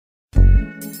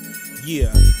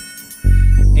Yeah,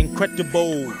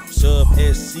 incredible sub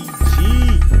SCG.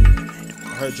 I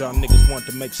heard y'all niggas want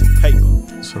to make some paper.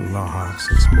 It's a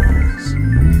Lawhouse experience.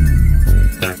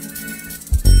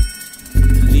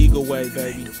 The legal way,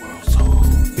 baby.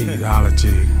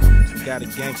 Ideology. Got a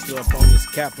gangster up on this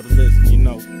capitalism, you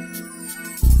know.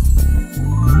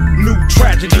 New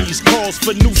tragedies calls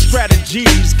for new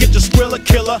strategies. Get your Skrilla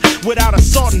killer without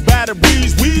assault and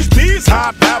batteries. Weeds, bees,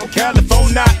 high power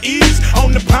California ease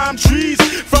on the palm trees.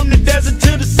 From the desert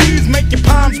to the seas, make your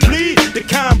palms bleed. The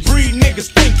kind breed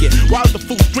niggas thinking while the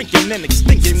fool's drinking and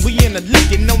extinction. We in a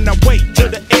licking on our way to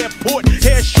the airport.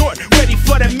 Hair short, ready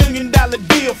for that $1 million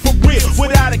deal for real.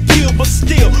 Without a kill, but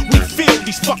still we feel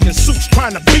these fucking suits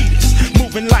trying to beat us.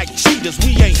 Moving like cheaters,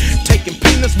 we ain't taking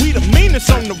peanuts. We the meanest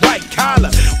on the right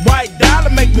collar. White dollar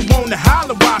make me wanna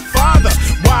holler. Why father?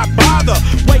 Why bother?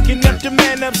 Waking up the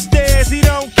man upstairs, he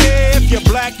don't care if your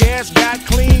black ass got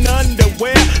clean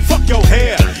underwear. Fuck your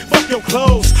hair, fuck your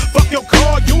clothes, fuck your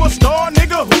car. You a star,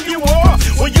 nigga, who you are?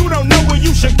 Well, you don't know where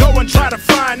you should go and try to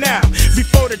find out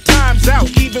before the time's out.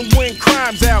 Even when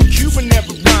crime's out, Cuban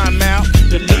never rhyme out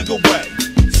the legal way.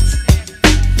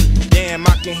 Damn,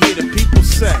 I can hear the people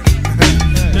say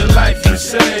the life you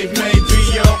save may be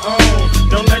your own.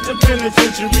 Don't let the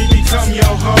penitentiary become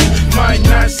your home. Might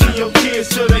not see your kids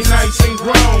till they nice and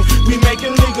grown. We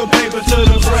making legal paper till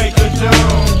the break of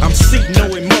dawn. I'm sick, no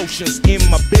emotions in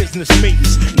my business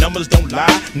meetings. Numbers don't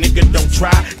lie, nigga don't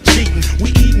try cheating.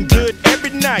 We eating good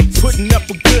every night, putting up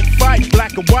a good fight.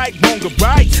 Black or white, wrong or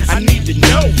right, I need to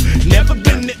know. Never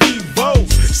been the Evo,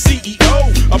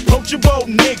 CEO, approachable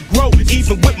Negro.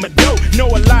 Even with my dough, know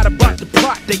a lot about the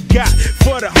plot they got.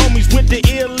 For the homies with the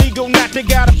illegal knot, they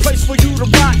got a place for you to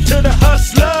rock. To the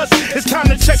hustlers, it's time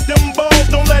to check them balls.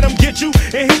 Don't let them get you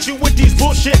and hit you with these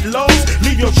bullshit laws.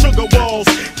 Leave your sugar walls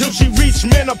till she reach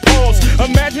menopause.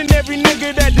 Imagine every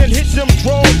nigga that done hit them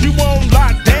drawers. You on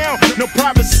lockdown, no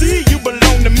privacy, you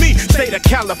belong to me. State of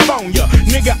California,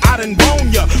 nigga, I done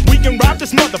bone ya. We can rob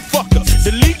this motherfucker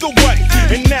the legal way,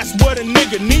 and that's what a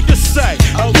nigga need to say.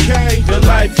 Okay, the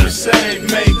life you save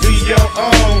may be your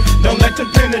own. Don't let the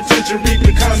penitentiary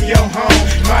become your home.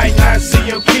 Might not see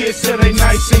your kids till they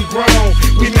nice and grown.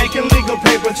 We making legal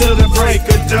paper till the break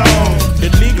of dawn. The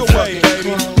legal way,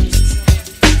 baby.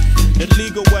 The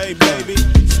legal way, baby.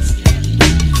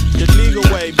 The legal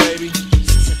way, baby.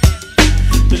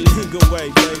 The legal way,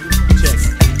 baby. Check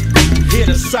it. Hear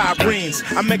the sirens,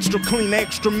 I'm extra clean,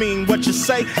 extra mean. What you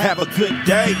say? Have a good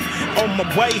day. On my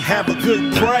way, have a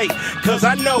good pray. Cause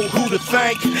I know who to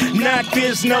thank. Not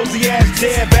this nosy ass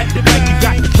dev at the bank. You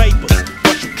got the papers,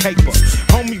 what's your caper?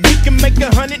 Homie, we can make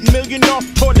 100 million off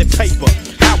toilet paper.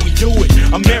 How we do it?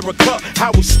 America,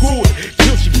 how we screw it?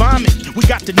 Till she vomit, we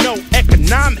got to know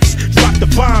economics. Drop the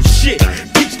bomb shit,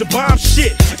 teach the bomb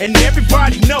shit. And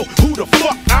everybody know who the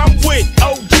fuck I'm with.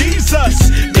 Oh Jesus,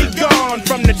 be gone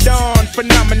from the dawn.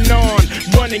 Phenomenon,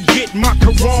 run and get my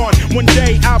Quran. One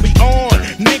day I'll be on.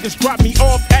 Niggas drop me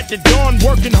off at the dawn.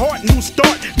 Working hard, new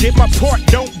start. Did my part,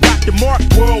 don't got the mark.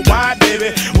 Worldwide,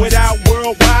 baby. Without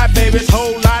worldwide, baby, it's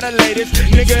whole lot of ladies.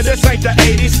 Nigga, this ain't the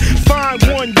 80s. Find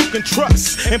one you can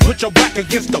trust and put your back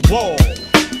against the wall.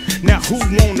 Now who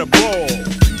wanna brawl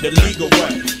the legal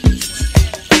way?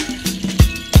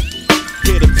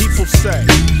 Hear the people say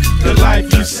the life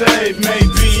you save may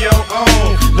be your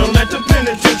own. Don't let the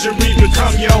penitentiary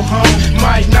become your home.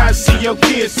 Might not see your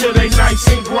kids till they nice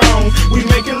and grown. We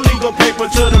making legal paper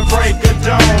till the break of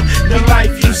dawn. The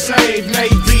life you save may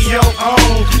be your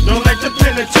own. Don't let the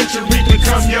penitentiary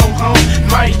become your home.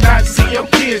 Might not see your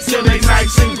kids till they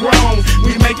nice and grown.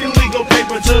 We making legal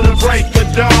paper till the break of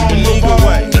dawn. The legal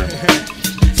way.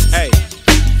 Hey,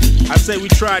 I say we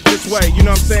try it this way, you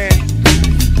know what I'm saying?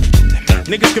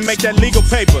 Niggas can make that legal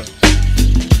paper.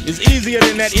 It's easier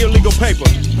than that illegal paper.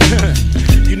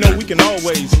 You know, we can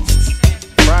always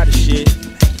try the shit.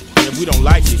 And if we don't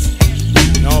like it,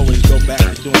 we can always go back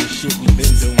to doing the shit we've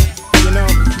been doing. You know?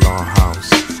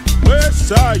 Lawhouse. West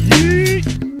side, yeah.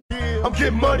 I'm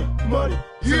getting money, money.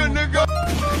 Yeah, nigga.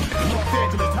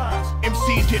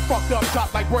 MCs get fucked up,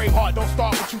 shot like Braveheart. Don't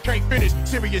start what you can't finish.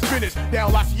 Serious business.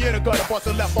 Down La Cienega, gutter bust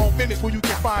a left on finish where you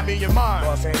can find me in mine.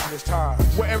 Los Angeles Times.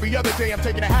 Where every other day I'm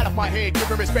taking a hat off my head,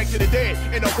 giving respect to the dead.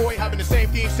 And avoid having the same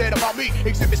thing said about me.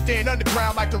 Exhibit stand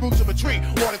underground like the roots of a tree.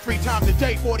 Water 3 times a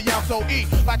day, 40 ounce OE.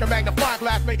 Like a magnifying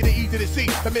glass, making it easy to see.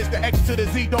 The Mr. X to the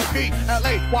Z, don't be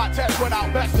LA. Why test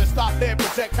without best to stop there,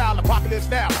 projectile apocalypse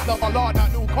now. Love my Lord,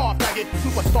 not new car faggot.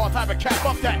 Superstar type of cat,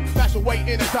 fuck that. Dash away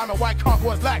in a diamond white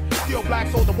concourse lack. Still black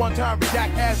soldier one time,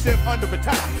 redact as if under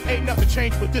attack. Ain't nothing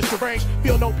changed with this deranged,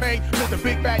 feel no pain. Just a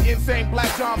big fat insane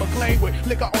black John McClane with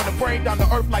liquor on the brain, down to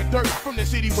earth like dirt. From the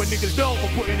city where niggas known for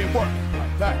putting in work.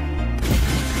 Like that.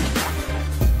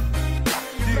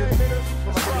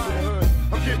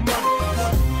 I'm getting money.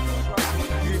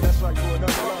 Yeah, that's right, boy.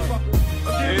 That's right.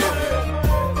 I'm getting money.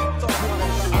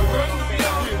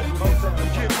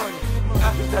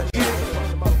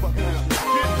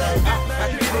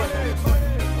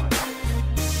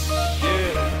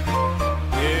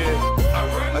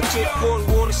 Cold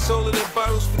water sold it in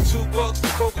bottles for $2. The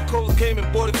Coca-Cola came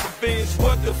and bought it for beans.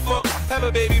 What the fuck? Have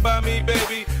a baby by me,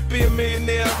 baby. Be a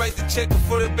millionaire, I write the check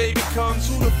before the baby comes.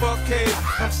 Who the fuck cares?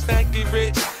 I'm stanky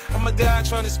rich. I'm a guy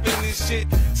trying to spend this shit.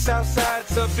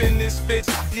 Southside's up in this bitch.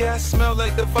 Yeah, I smell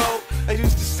like the vote. I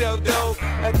used to sell dope.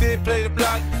 I did play the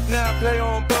block. Now I play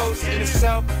on boats. In the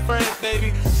south of France,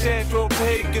 baby. Sandro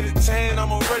Pay, get a tan.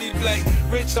 I'm already black.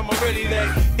 Rich, I'm already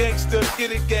that. Gangster,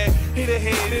 get a gag. Hit a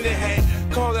head, in a hat.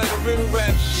 Call that a real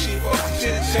rap shit. Off the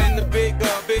shit, chatting the big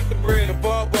dog, bake the bread. A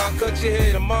barber, I cut your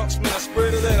head. A marksman, I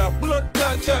spread a lead. I blood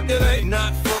clot, chop that ain't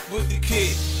not fuck with the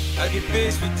kid. I get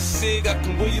bitch with the cig, I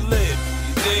can where you live.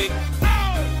 You dig?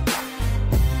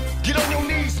 Get on your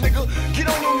knees, nigga. Get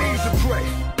on your knees and pray.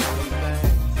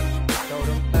 Throw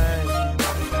them things.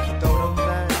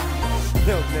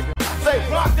 Yo, nigga. Say,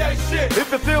 rock that shit.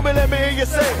 If you feel me, let me hear you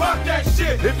say. Rock that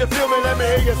shit. If you feel me, let me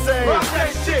hear you say. Rock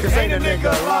that shit. Cause ain't a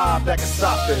nigga alive that can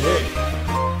stop the hit.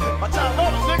 My time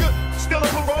orders, nigga. Still a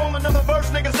parole, another verse,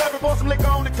 niggas ever bought some liquor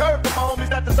on the curb. For my homies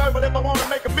that deserve it, if I wanna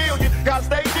make $1 million, gotta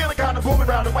stay dealing, kinda booming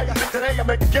around the way. I think today I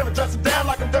make a killer, dress him down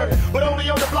like I'm dirty. But only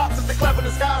on the blocks, it's the clever in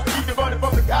the skies to keep you running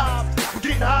from the guys. We're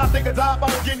getting high, think I die,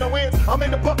 but I'm getting no wins. I'm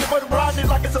in the bucket, but I'm riding it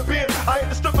like it's a bin. I hit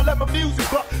the strip and let my music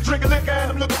buck. Drink a liquor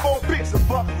and I'm looking for a bitch to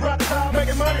fuck. Right the time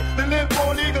making money, then live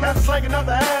for illegal. After slanging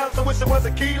another ounce, I wish it was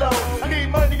a kilo. I need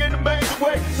money in a major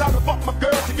way. Time to fuck my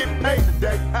girl to get paid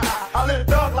today. I live a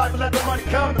dog life and let the money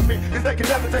come to me. Cause they can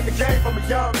never take a game from a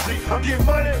young G. I'm getting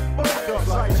money. That's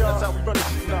right, y'all. That's how we run this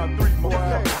shit now. 3, 4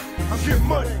 hours. I'm getting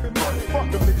money. Fuck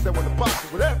them niggas that wanna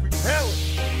box with every hell.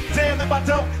 Damn if I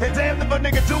don't, and damn if a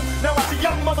nigga do. Now I see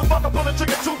young motherfucker pull the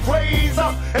trigger too crazy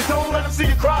up. And don't let them see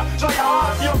you cry. Try your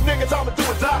eyes, young nigga, time to do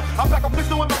or die. I pack a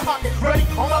pistol in my pocket, ready.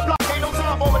 On my block, ain't no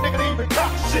time for a nigga to even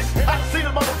cop shit. I done seen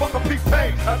a motherfucker be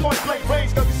paid. At point blank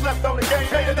range, cause he slept on the game.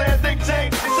 Hated that thing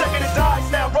changed. The second it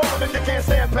dies, now rolling. If you can't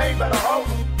stand pain, better hold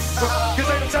him. Cause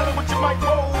ain't no telling what you might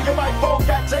roll. You might roll,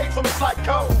 got J's from it's like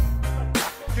cold.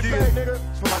 Get paid, nigga.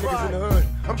 It's for my niggas in the hood.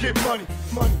 I'm getting money.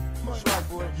 That's right,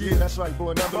 boy. Yeah, that's right,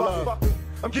 boy. Number love.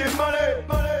 I'm getting money.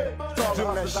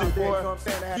 Doing that shit, boy.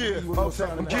 Yeah,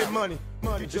 I'm getting money.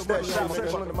 Just that shit,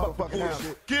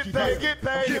 nigga. Get paid,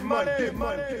 get money. Yeah,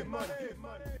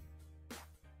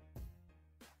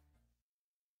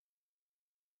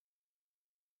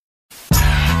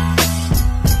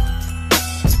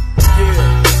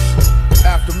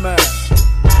 Aftermath.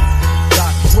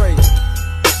 Dre,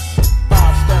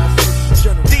 5-star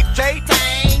general. DJ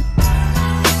Tang.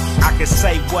 I can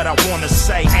say what I wanna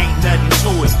say, ain't nothing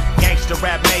to it. Gangsta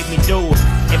rap made me do it.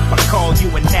 If I call you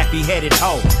a nappy-headed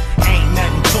hoe, ain't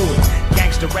nothing to it.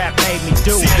 Gangsta rap made me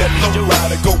do it. See that low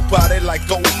rider go by there like,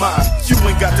 oh my. You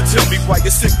ain't got to tell me why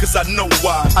you're sick, cause I know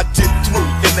why. I did through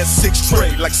in that 6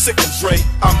 tray like sick and Dre.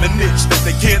 I'm an itch that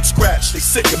they can't scratch, they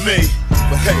sick of me.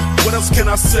 But hey, what else can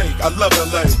I say? I love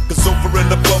LA, cause over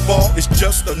and above all, it's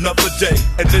just another day.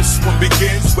 And this one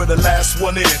begins where the last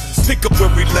one ends. Pick up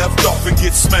where we left off and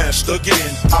get smashed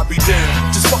again. I'll be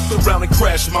damned, just fucked around and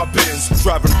crashed my Benz.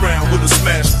 Driving around with a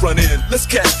smashed front end. Let's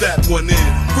catch that one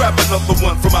in. Grab another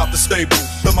one from out the stable.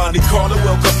 The Monte Carlo,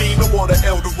 El Camino, or the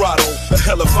El Dorado. The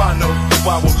hell if I know, if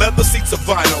I will leather seats of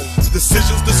vinyl.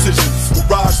 Decisions.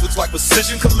 Mirage looks like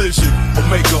precision collision.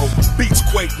 Omega, beats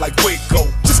quake like Waco.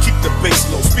 Just keep the bass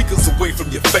low, speakers away from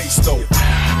your face though.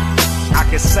 I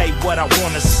can say what I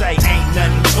wanna say, ain't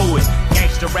nothing to it.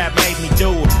 Gangsta rap made me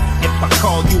do it. If I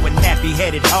call you a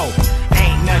nappy-headed hoe,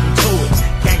 ain't nothing to it.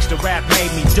 Gangsta rap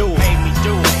made me do it.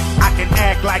 I can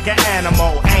act like an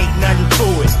animal, ain't nothing to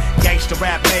it. Gangsta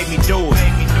rap made me do it.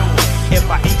 If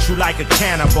I eat you like a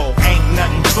cannibal, ain't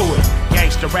nothing to it.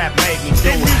 Gangsta rap made me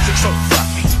do it. That music so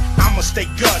fluffy, I'ma stay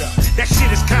gutter. That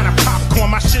shit is kinda popcorn,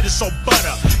 my shit is so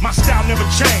butter. My style never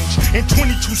changed in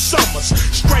 22 summers.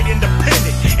 Straight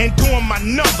independent and doing my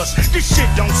numbers. This shit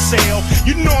don't sell,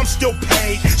 you know I'm still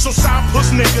paid. So side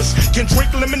puss niggas can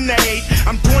drink lemonade.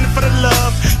 I'm doing it for the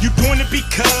love, you doing it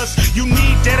because you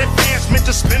need that advancement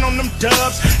to spend on them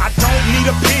dubs. I don't need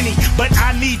a penny, but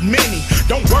I need many.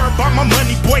 Don't worry about my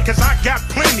money, boy, cause I got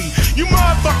plenty. You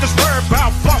motherfuckers worry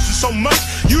about flossing so much.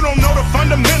 You don't know the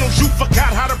fundamentals, you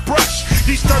forgot how to brush.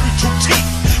 These 32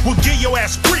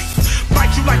 ass creep.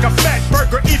 Bite you like a fat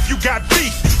burger if you got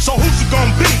beef. So who's you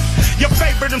gonna be? Your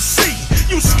favorite MC.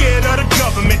 You scared of the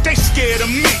government, they scared of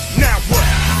me. Now what?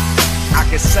 I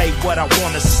can say what I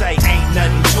wanna say, ain't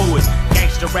nothing to it.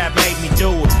 Gangsta rap made me do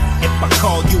it. If I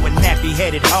call you a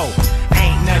nappy-headed hoe,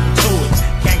 ain't nothing to it.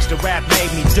 Gangsta rap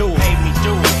made me do it.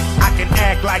 I can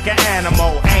act like an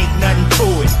animal, ain't nothing to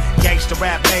it. Gangsta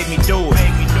rap made me do it.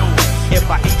 If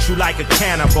I eat you like a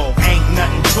cannibal, ain't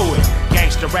nothing to it.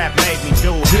 Gangsta rap made me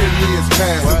do it. 10 years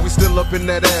past and we still up in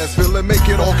that ass, feeling make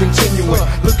it all continuing.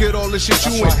 Look at all the shit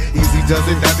you in. Easy does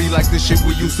it, that be like the shit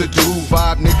we used to do.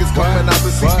 5 niggas coming out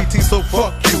the CPT, so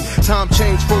fuck you. Time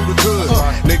change for the good.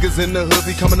 Niggas in the hood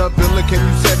be coming up villain. Can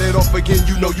you set it off again?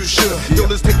 You know you should. Yo,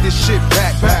 let's take this shit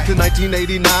back to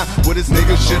 1989. With this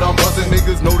nigga shit I'm buzzing,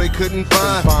 niggas know they couldn't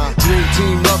find. Dream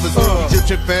team lovers,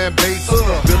 Egyptian fan base.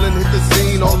 Villain hit the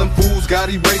scene, all them fools got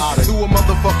erased. To a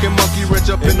motherfucking monkey wrench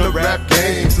up in the rap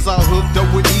game. Since I hooked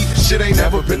up with E, shit ain't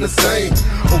never been the same.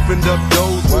 Opened up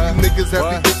doors where you niggas have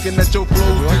me looking at your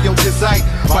flows. Be your sight,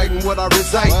 fighting what I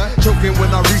recite, choking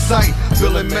when I recite,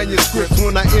 filling manuscripts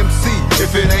when I MC.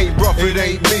 If it ain't rough, it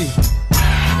ain't me.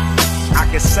 I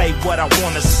can say what I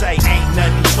wanna say, ain't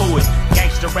nothing to it.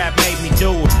 Gangsta rap made me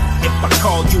do it. If I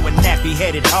call you a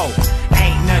nappy-headed hoe,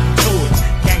 ain't nothing to it.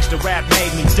 Gangsta rap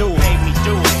made me do it.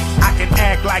 I can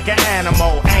act like an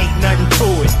animal, ain't nothing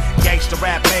to it. Gangsta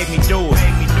rap made me do it.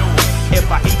 If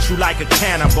I eat you like a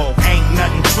cannibal, ain't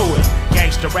nothing to it.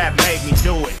 Gangsta rap made me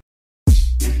do it.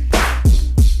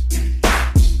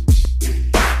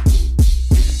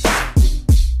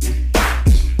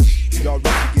 Y'all ready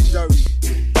to get dirty?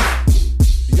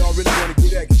 Y'all really wanna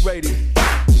get X-rated?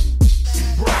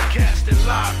 Broadcasting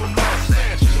live from Los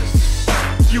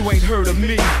Angeles. You ain't heard of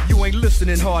me, you ain't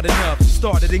listening hard enough.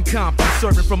 Started in Compton,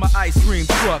 serving from an ice cream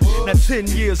truck. Now 10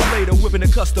 years later, whipping a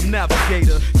custom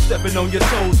navigator. Stepping on your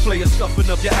toes, player stuffing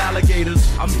up your alligators.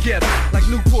 I'm getting like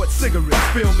Newport cigarettes,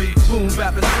 feel me? Boom,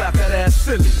 bap and slap that ass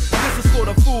silly. This is for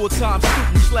the full-time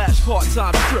student /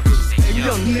 part-time strippers. And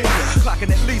young niggas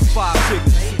clocking at least 5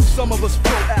 figures. Some of us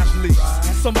pro athletes,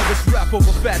 some of us rap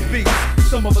over fat beats.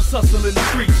 Some of us hustle in the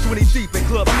streets, 20 deep in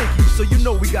Club Nicky. So you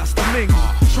know we got to mingle,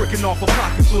 tricking off a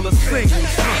pocket full of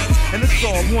singles. And it's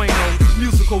all bueno,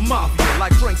 musical mafia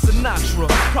like Frank Sinatra.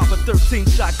 Proper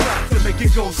 13-shot clock to make you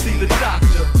go see the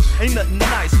doctor. Ain't nothing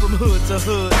nice from hood to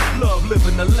hood. Love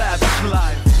living a lavish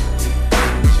life.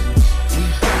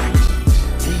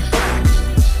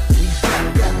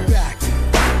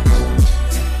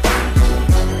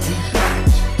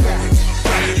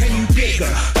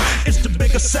 It's the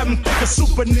bigger 7-figure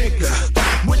super nigga.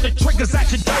 With the triggers at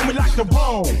your dome, we like to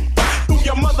roam through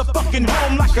your motherfucking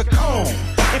home like a comb.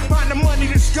 And find the money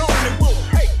that's gone, it will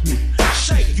hate you,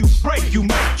 shake you, break you,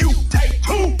 make you take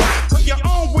 2 to your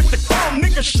own with the chrome,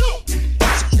 nigga, shoot.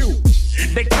 It's cute.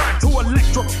 They try to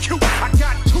electrocute. I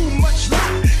got too much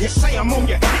loot. You say I'm on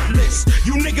your hit list.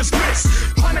 You niggas miss.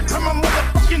 Trying to turn my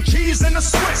motherfucking cheese into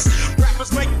Swiss.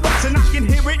 Rappers make thoughts and I can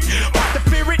hear it. Hard to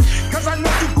fear it, cause I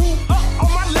know you grew up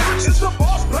on my lyrics. It's the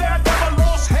boss player, never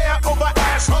lost hair over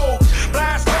asshole.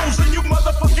 Blast holes in you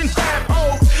motherfucking fat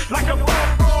hoes. Like a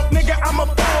frog, nigga, I'm a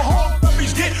bull hog.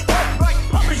 Puppies get fucked like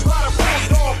puppies by the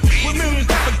bulldog. With millions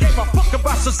never gave a fuck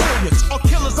about Sicilians or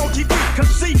killers on TV. Cause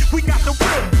see, we got the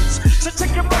real ones. So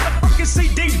check your motherfucking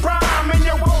CD rhyme and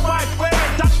your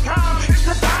worldwideweb.com. It's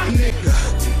the time, nigga.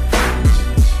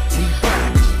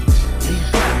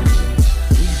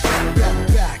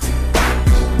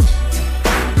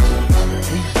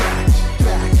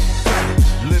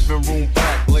 Living room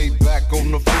packed, laid back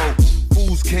on the floor.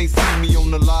 Fools can't see me on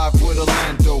the live with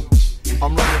Orlando.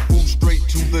 I'm running food straight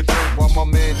to the dirt while my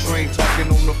man Train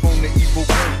talking on the phone to Evil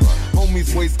Kurt.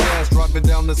 Homies waste gas driving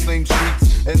down the same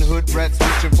streets, and hood rats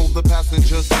reaching for the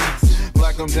passenger seats.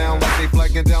 Flag them down like they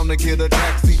flagging down to get a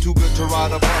taxi. Too good to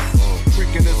ride a bus.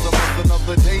 Tricking is a must,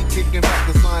 another day. Kicking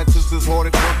back the scientists is hard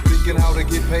at work, thinking how to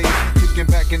get paid. Kicking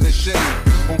back in the shade.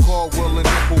 On Caldwell and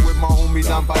Temple with my homie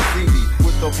Don Bicini.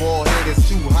 With the ball head, it's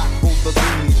too hot for the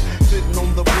beanie. Sitting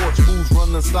on the porch, fools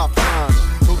running stop signs.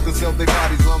 Look to sell their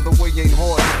bodies round the way ain't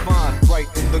hard to find. Right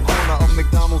in the corner of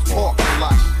McDonald's parking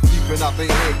lot. Keeping out their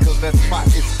head cause that spot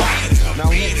is hot. Now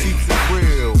who keeps it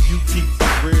real? You keep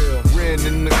it real. Red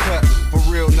in the cut, for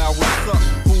real now what's up?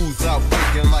 Fools out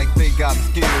faking like they got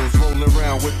skills. Rolling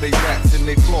around with they rats and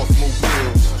they floss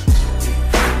mobiles.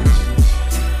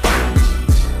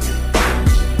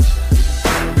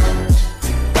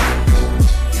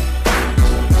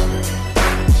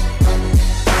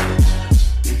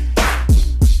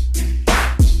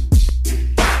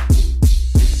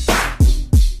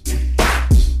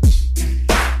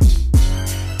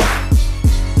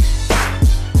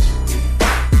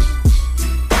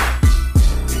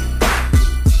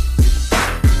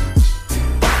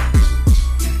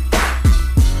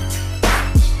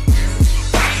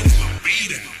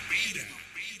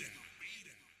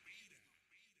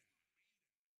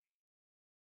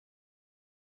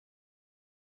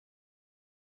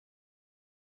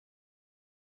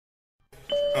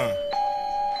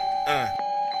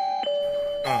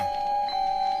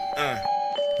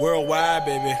 Worldwide,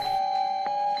 baby.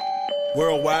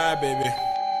 Worldwide, baby.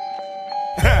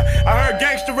 I heard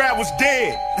gangster rap was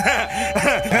dead.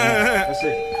 That's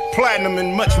it. Platinum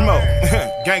and much more.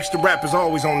 Gangster rap is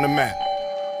always on the map.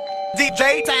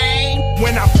 DJ Tang.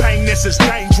 When I bang this, it's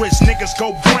dangerous. Niggas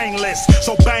go brainless.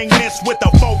 So bang this with a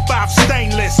 4-5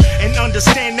 stainless. And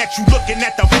understand that you looking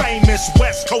at the famous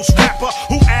West Coast rapper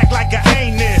who act like a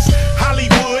anus.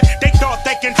 Hollywood, they thought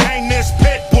they can tame this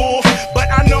pit bull. But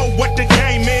I know what the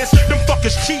game is. Them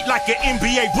fuckers cheat like an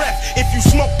NBA rep. If you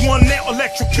smoke one, they'll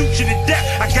electrocute you to death.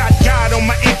 I got God on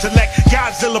my intellect.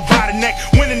 Godzilla by the neck.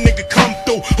 When a nigga come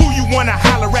through, who you wanna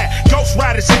holler at? Ghost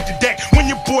Riders hit the deck.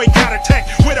 When your boy got attacked,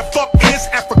 where the fuck is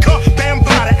Africa? Bam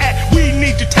by the act. We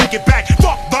need to take it back.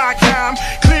 Fuck Viacom,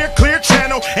 Clear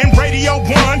Channel, and Radio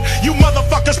 1. You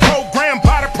motherfuckers programmed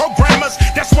by the programmers.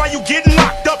 That's why you getting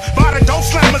locked up by the dope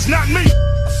slammers, not me.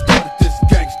 I started this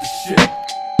gangster shit.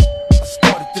 I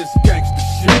started this gangster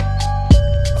shit.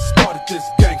 I started this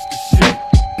gangster shit.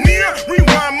 Nia,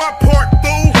 rewind my part,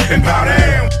 fool, and bow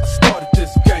down. I started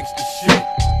this gangster shit.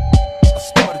 I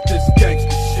started this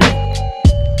gangster shit.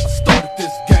 I started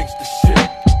this gangster shit.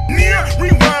 Nia,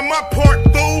 rewind my part,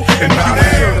 fool, and bow You ain't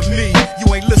heard down. of me,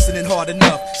 you ain't listening hard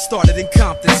enough. Started in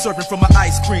Compton, serving from an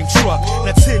ice cream truck.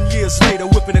 Now 10 years later,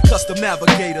 whipping a custom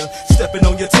navigator. Stepping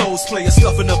on your toes, player,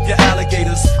 stuffing up your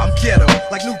alligators. I'm ghetto,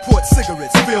 like Newport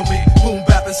cigarettes, feel me? Boom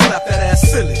bap and slap that ass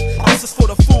silly. This is for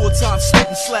the full-time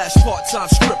student / part-time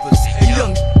strippers. And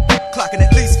young clocking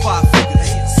at least 5 figures.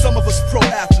 Some of us pro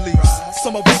athletes,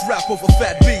 some of us rap over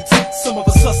fat beats. Some of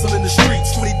us hustle in the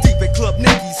streets, 20 deep at Club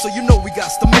Nicky, so you know we got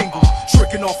to mingle.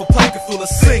 Tricking off a pocket full of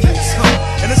singles,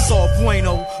 and it's all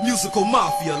bueno, musical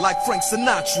mafia like Frank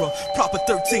Sinatra. Proper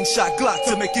 13-shot Glock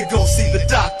to make you go see the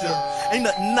doctor. Ain't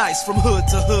nothing nice from hood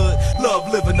to hood,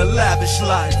 love living a lavish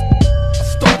life. I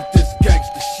started this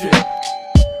gangster shit.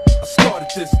 I started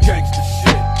this gangster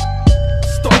shit. I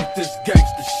started this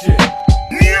gangster shit.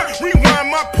 Nia, rewind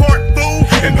my part, fool,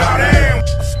 and bow down.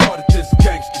 I started this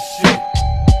gangster shit.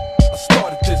 I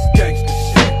started this gangster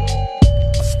shit.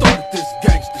 I started this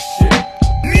gangster shit.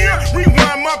 Nia,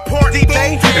 rewind my part, fool,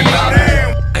 and bow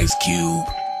down. Ice Cube,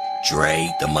 Dre,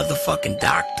 the motherfucking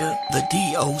doctor, the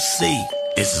DOC.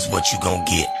 This is what you gon'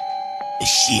 get. The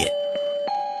shit.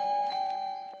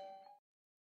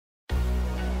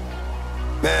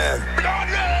 Man,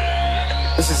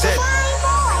 this is it.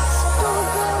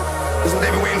 This is what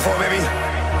they've been waiting for, baby.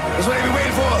 This is what they've been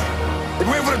waiting for. They've been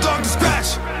waiting for the dog to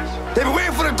scratch. They've been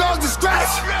waiting for the dog to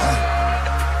scratch.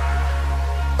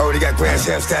 Already got Grand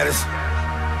Slam status.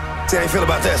 See how you feel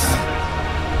about this?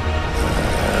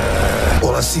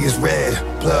 All I see is red,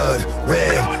 blood,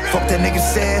 red. Fuck that nigga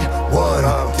said, one,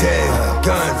 dead.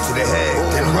 Gun to the head,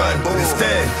 then run. But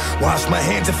instead, wash my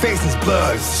hands and face in his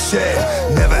blood. It's a shed,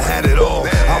 never had it all.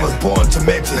 I was born to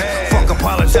mention. Fuck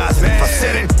apologizing. If I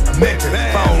said it, I meant it.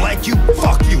 If I don't like you,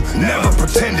 fuck you. Never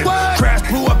pretended. Crash,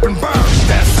 blew up and burned.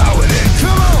 That's how it ends.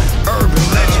 Urban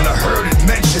legend, I heard it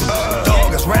mentioned.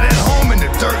 Dog is right at home in the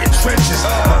dirt and trenches.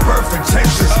 My birth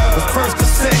intentions was first a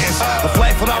sentence of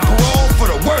life without parole for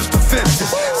the worst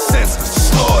offenses. Senseless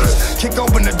slaughters, kick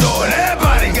open the door and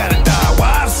everybody gotta die.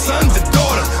 Wives, sons, and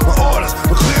daughters. My orders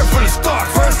were clear from the start.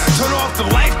 First, turn off the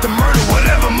light to murder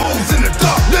whatever moves in the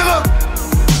dark. Nigga.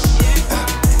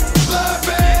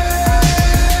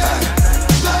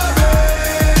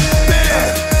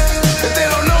 If they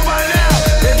don't know by now,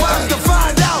 they about to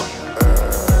find out.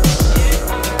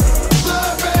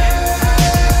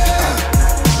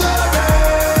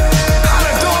 How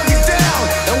the dog is down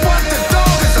and what the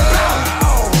dog is about.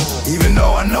 Even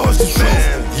though I know it's the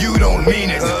truth, you don't mean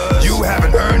it. You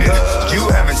haven't earned it. You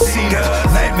haven't seen it.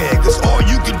 Nightmare, cause all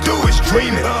you can do is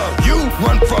dream it. You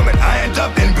run from it, I end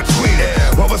up in between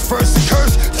it. What was first a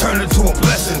curse turned into a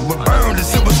blessing. What burned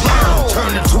as it was learned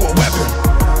turned into a weapon.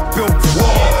 Built the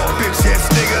wall, bitch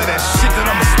ass nigga. That shit that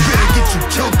I'ma spit and get you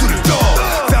killed through the door.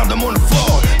 Found him on the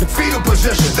floor, the fetal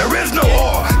position. There is no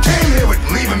awe. Came here with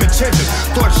leaving intentions.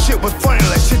 Thought shit was funny,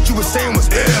 like shit you were saying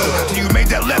was ill. Till you made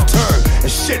that left turn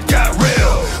and shit got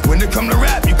real. When it come to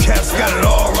rap, you cats got it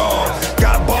all wrong.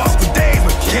 Got bars for days,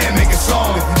 but can't make a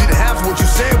song. If you didn't have what you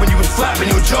said when you was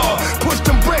flapping your jaw. Push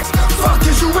them bricks, fuck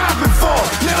is you rapping for,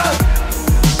 nigga?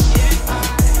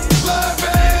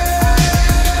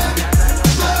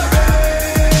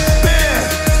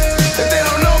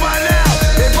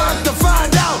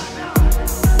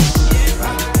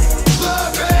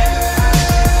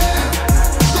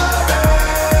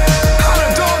 How the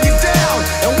dog get down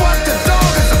and what the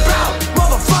dog is about.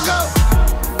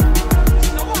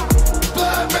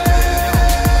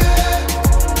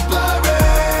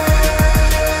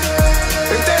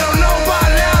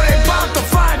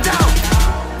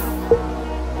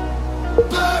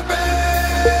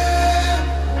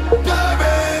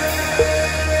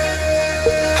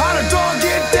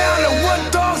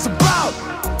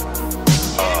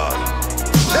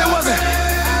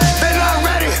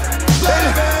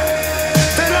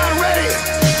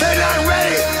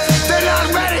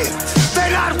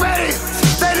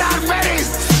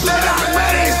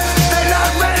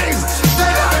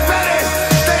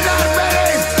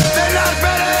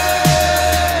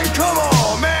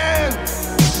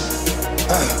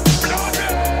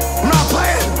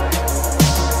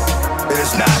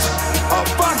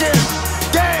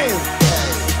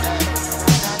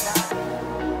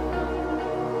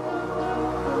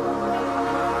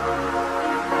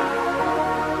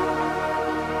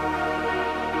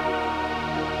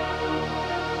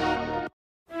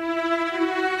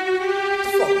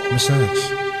 Miss X,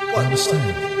 I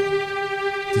understand.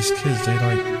 These kids, they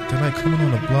like coming on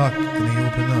the block and they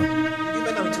open up. You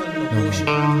better not be telling me no bullshit.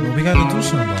 No, we gotta do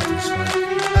something about this. Like,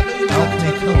 how can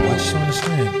they come? I just don't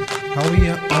understand. How we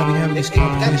having these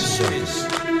conversations?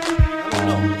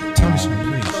 Tell me something,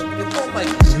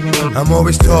 please. I'm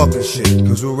always talking shit,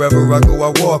 cause wherever I go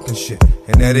I walk and shit.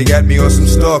 And now they got me on some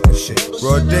stalking shit.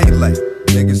 Broad daylight,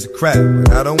 niggas are crap,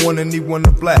 but I don't want anyone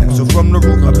to black. So from the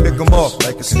roof I pick them off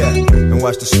like a scat, and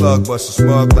watch the slug bust a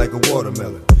smug like a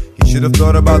watermelon. He should have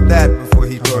thought about that before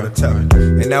he thought of telling.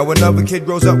 And now another kid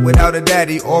grows up without a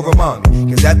daddy or a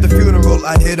mommy, cause at the funeral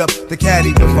I hit up the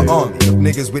caddy with my army of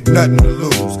niggas with nothing to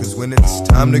lose. Cause when it's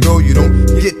time to go you don't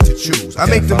get to choose. I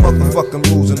make the motherfucking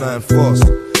rules and I enforce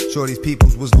them. Shorty's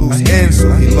peoples was loose ends,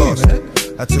 so he lost it.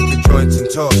 I took the joints and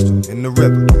tossed them in the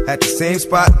river. At the same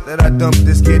spot that I dumped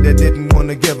this kid that didn't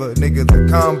wanna give a nigga the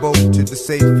combo to the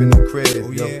safe in the crib.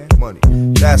 Yo, money.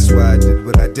 That's why I did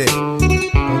what I did.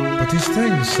 But these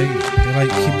things, they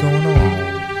like keep going on.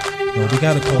 No, we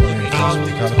gotta call it in. We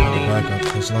gotta put it back up.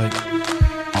 Cause like,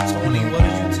 Tony, what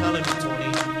are you telling me, Tony?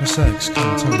 What's X? Come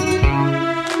on, tell me.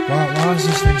 Why is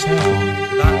these things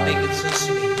happening? Not making sense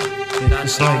to me.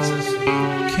 It's like,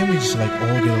 can't we just like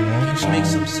all get along? Just make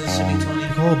some sense to me, Tony. We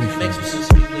can all be friends. Make some sense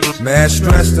to me, please. Mad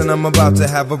stressed and I'm about to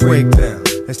have a breakdown.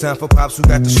 It's time for Pops who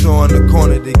got the straw in the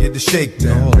corner to get the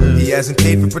shakedown. He hasn't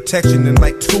paid for protection in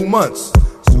like 2 months,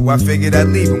 so I figured I'd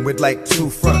leave him with like 2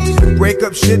 fronts. Break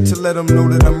up shit to let him know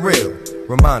that I'm real.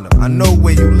 Remind him, I know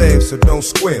where you live, so don't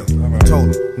squeal.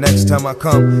 Told him, next time I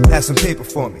come, have some paper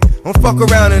for me. Don't fuck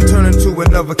around and turn into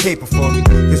another caper for me.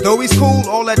 Cause though he's cool,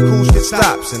 all that cool shit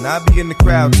stops. And I be in the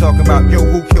crowd talking about, yo,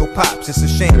 who killed Pops? It's a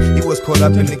shame he was caught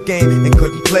up in the game and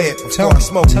couldn't play it before I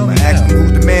smoked him. I asked him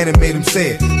who's the man and made him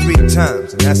say it 3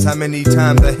 times. And that's how many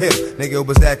times I hit him. Nigga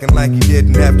was acting like he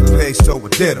didn't have to pay, so I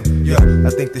did him. Yeah, I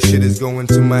think the shit is going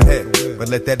to my head. But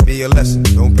let that be a lesson.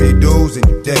 Don't pay dues and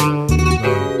you dead.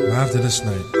 After this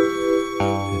night,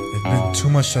 it's been too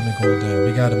much time going down.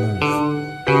 We gotta move.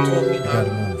 We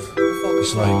gotta move.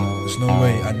 It's like, there's no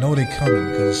way. I know they coming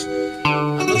because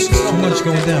there's too much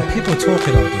going down. People are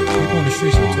talking out there. People on the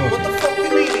streets are talking. What the fuck you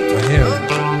mean? I hear it.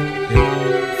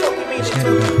 It's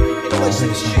getting better.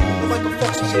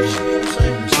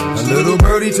 A little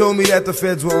birdie told me that the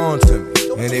feds were on to me,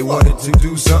 and they wanted to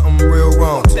do something real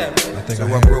wrong to me. So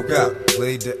I broke out,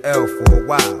 played the L for a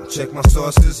while. Checked my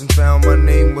sources and found my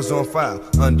name was on file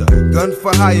under gun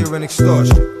for hire and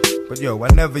extortion. But yo, I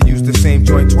never used the same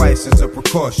joint twice as a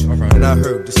precaution. And I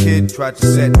heard this kid tried to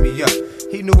set me up.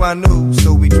 He knew I knew,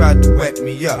 so he tried to wet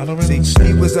me up. See,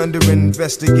 he was under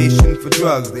investigation for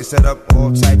drugs. They set up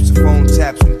all types of phone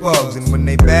taps and bugs. And when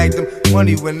they bagged him,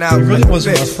 money went out like a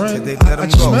bitch. So they let him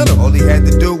go. All he had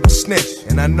to do was snitch.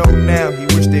 And I know now he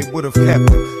wished they would have kept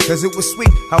him. Cause it was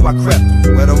sweet how I crept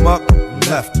him. Wet him up and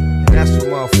left him. And that's for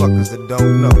motherfuckers that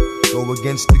don't know. Go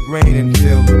against the grain and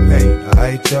feel the pain.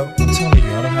 Alright, yo? I'm telling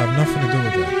you, I don't have nothing to do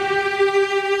with that.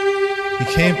 He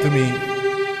came to me.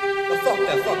 No, fuck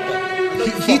that.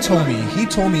 He told me who he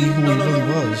really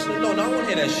was. No, I don't want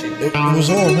to hear that shit. It was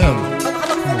all him. Come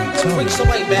on, tell me.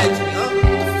 Somebody bad to me, huh?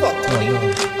 What the fuck, Tony?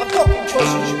 I fucking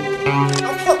trust with you. I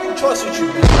fucking trust with you,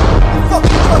 man. I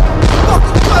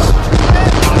fucking trust with you, man.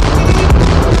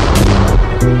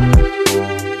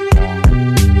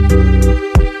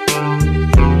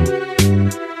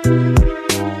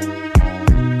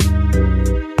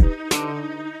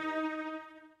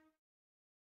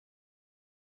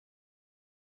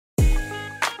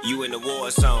 You in the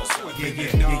war zone.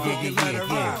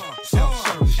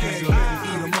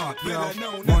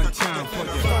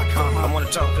 I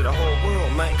wanna talk to the whole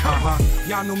world, man.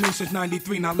 Y'all knew me since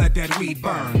 93, now let that weed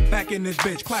burn. Back in this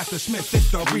bitch, Class of Smith, it's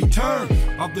the return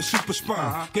of the super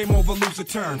sperm. Game over, lose a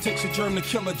turn. Takes a germ to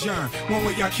kill a germ. One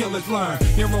way y'all killers learn.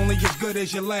 You're only as good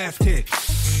as your last hit.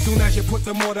 Soon as you put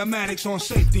them automatics on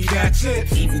safety, that's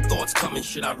it. Evil thoughts coming,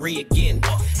 should I re-again?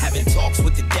 Having talks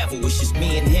with the devil, it's just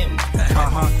me and him.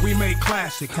 We made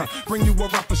classic, bring you a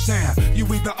rougher sound. You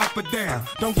either up or down,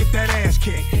 don't get that ass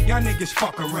kicked. Y'all niggas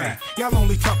fuck around, y'all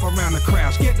only tough around the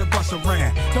crowd. Scared to bust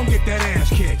around, don't get that ass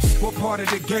kicked. What part of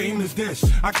the game is this?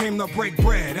 I came to break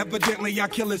bread, evidently y'all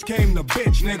killers came to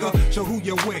bitch, nigga. So who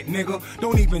you with, nigga?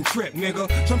 Don't even trip, nigga.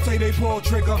 Some say they pull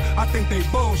trigger, I think they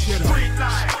bullshit. Street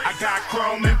life, I got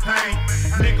chrome and paint.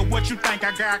 Nigga, what you think?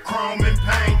 I got chrome and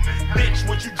paint. Bitch,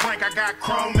 what you drink? I got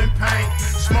chrome and paint.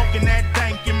 Smoking that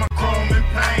dank in my chrome and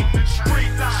paint.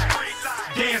 Street life,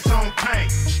 dance on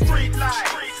paint. Street life,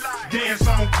 dance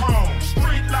on chrome.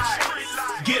 Street life,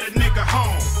 get a nigga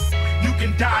home. You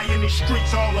can die in these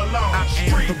streets all alone. I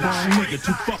am the wrong nigga,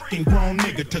 too fucking grown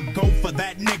nigga to go for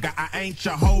that nigga. I ain't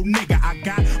your whole nigga, I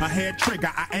got a hair trigger.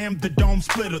 I am the dome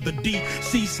splitter, the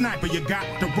DC sniper. You got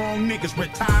the wrong niggas,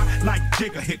 retire like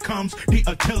Jigger. Here comes the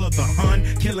Attila the Hun,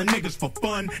 killing niggas for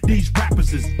fun. These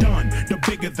rappers is done. The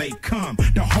bigger they come,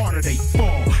 the harder they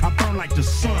fall. I burn like the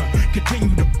sun,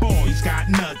 continue to ball. He's got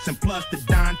nuts and plus the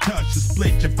Don touch to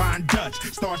split your fine Dutch.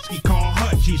 Starsky call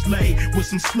Hutch, he's laid with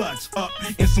some sluts up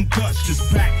and some guts.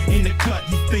 Just back in the cut,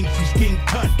 he thinks he's getting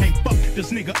cut. Can't fuck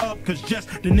this nigga up, cause just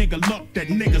the nigga look that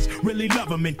niggas really love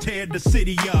him and tear the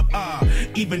city up.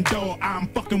 Even though I'm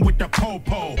fucking with the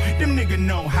po-po, them nigga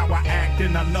know how I act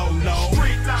in a low-low.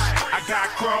 Street life, I got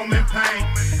chrome and paint.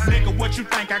 Nigga, what you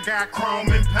think? I got chrome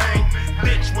and paint.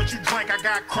 Bitch, what you drink? I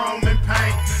got chrome and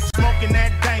paint. Smoking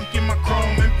that dank in my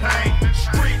chrome and paint.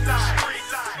 Street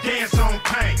life, dance on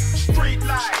paint. Street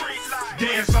life,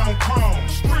 dance on chrome.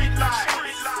 Street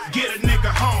life, get a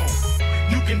nigga home.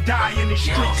 You can die in the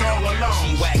streets all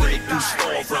alone. G-Wagon through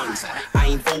store runs. I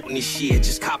ain't voting this year,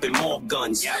 just copping more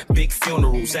guns. Big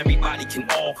funerals, everybody can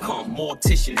all come.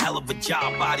 Mortician, hell of a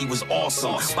job, body was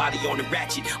awesome. Body on the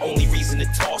ratchet, only reason to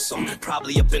toss them.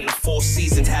 Probably up in the Four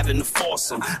Seasons, having to force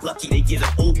them. Lucky they get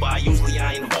an Uber, usually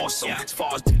I endorse them. As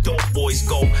far as the dope boys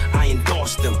go, I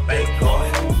endorse them. Bank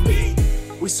going on me.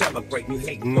 We celebrate you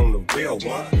hating on the real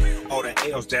one. All the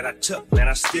L's that I took, man,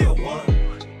 I still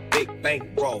won. Big bank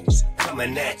rolls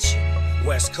coming at you.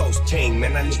 West Coast king,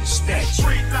 man, I need a statue.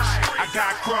 Street life, I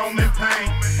got chrome and paint.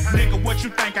 Nigga, what you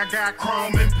think? I got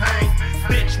chrome and paint.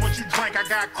 Bitch, what you drink? I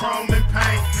got chrome and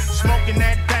paint. Smoking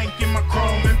that dank in my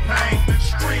chrome and paint.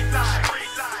 Street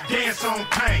life, dance on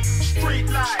paint. Street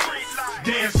life,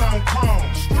 dance on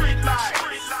chrome. Street life,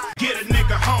 get a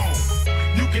nigga home.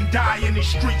 You can die in the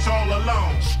streets all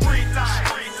alone. Street life.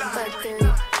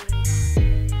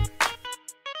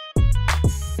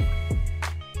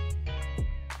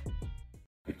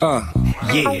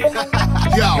 Yeah.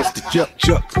 Yo. Mr.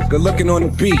 Chuck. Good looking on the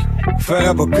beat.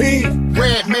 Forever P.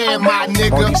 Red man, my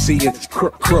nigga. All you see is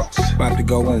crooks. About to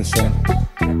go in, son.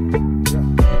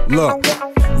 Look.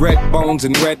 Red bones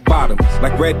and red bottoms.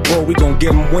 Like Red Bull, we gon'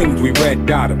 give them wings, we red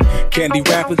dot them. Candy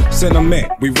rappers, send them in,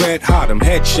 we red hot them.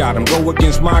 Headshot them, go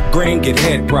against my grain, get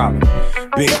head problem.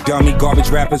 Big dummy, garbage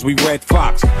rappers, we red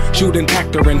fox. Shoot an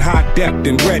actor in high depth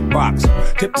in red box.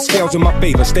 Tip the scales in my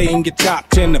favor, stay in your top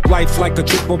 10. If life's like a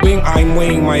triple beam, I'm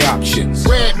weighing my options.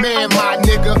 Red man, my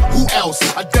nigga, who else?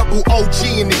 A double OG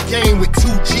in the game with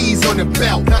 2 G's on the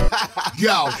belt.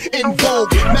 Yo, in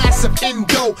vogue, massive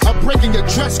endo. I'm breaking your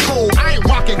dress code, I ain't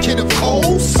rocking Kid of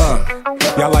Coles.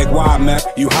 Y'all like wild meth,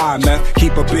 you high meth.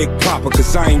 Keep a big popper,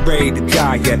 cause I ain't ready to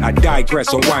die yet. I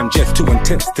digress on why I'm just too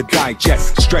intense to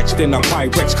digest. Stretched in a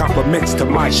Pyrex, compliments to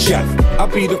my chef. I'll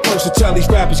be the first to tell these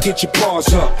rappers, get your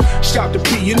paws up. Shout to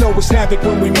P, you know it's havoc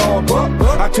when we mob up.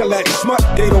 I tell that smut,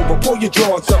 date over, pull your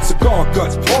drawers up. Cigar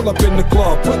guts, all up in the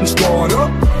club, putting squad up.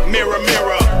 Mirror,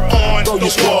 mirror, on throw the your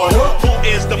squad wall. up. Who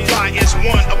is the flyest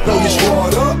one of Throw your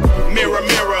squad up. Mirror,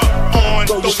 mirror, on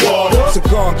throw the your squad wall. up.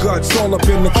 Cigar guts, all up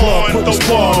in the club, On putting the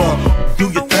squad wall. up. Do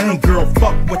your thing, girl,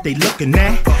 fuck what they looking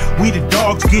at. We the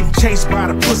dogs getting chased by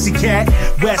the pussycat.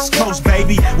 West Coast,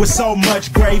 baby, with so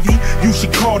much gravy. You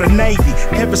should call the Navy.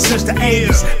 Ever since the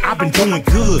 80s, I've been doing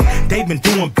good, they've been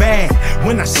doing bad.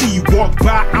 When I see you walk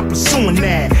by, I'm pursuing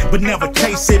that, but never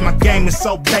chase it. My game is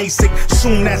so basic.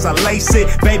 Soon as I lace it,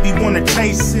 baby wanna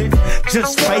taste it.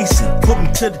 Just face it, put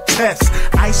me to the test.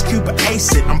 Ice Cube or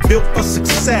ace it, I'm built for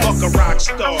success. Fuck a rock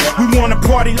star. We wanna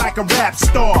party like a rap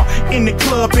star. In the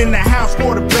club, in the house,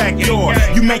 or the backyard.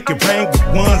 You make it rain with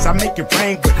ones, I make it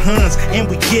rain with huns. And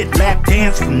we get lap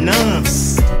dance from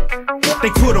nuns. They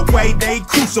put away they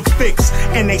crucifix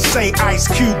and they say, Ice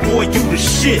Cube, boy, you the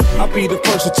shit. I'll be the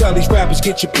first to tell these rappers,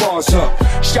 get your paws up.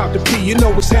 Shout to P, you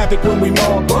know it's havoc when we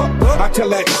mob up. I tell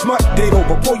that smut, date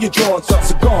over, pull your drawers up.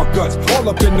 Cigar guts, all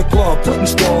up in the club, putting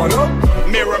squad up.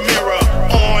 Mirror, mirror,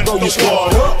 on throw the your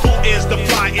squad wall. up. Who is the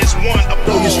flyest one of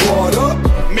Throw your squad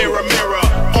up. Mirror, mirror,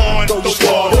 on Throw the your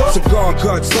squad wall. up. Cigar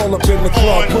guts, all up in the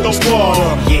club, On putting the squad wall.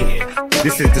 up. Yeah.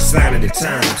 This is the sign of the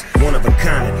times, one of a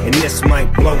kind, and this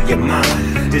might blow your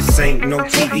mind. This ain't no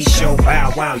TV show,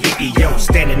 bow wow, yippee yo,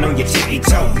 standing on your tippy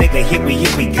toe, nigga, here we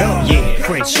go. Yeah,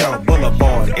 Crenshaw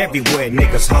Boulevard, everywhere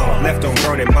niggas hard, left on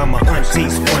burning by my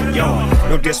auntie's front yard.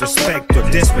 No disrespect or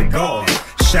disregard.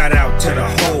 Shout out to the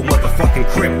whole motherfucking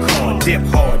crib card. Dip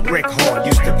hard, brick hard,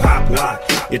 used to pop lock.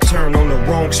 You turn on the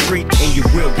wrong street and you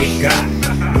will get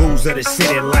got. Rules of the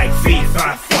city like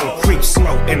V54. Creep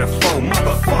slow in a phone,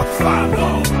 motherfuck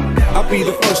 5-0. I'll be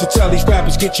the first to tell these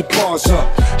rappers, get your paws up.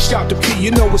 Shout to P,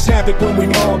 you know what's havoc when we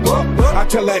mob up. I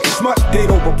tell that smut, date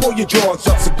over, pull your drawers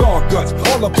up. Cigar guts,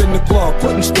 all up in the club,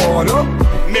 putting squad up.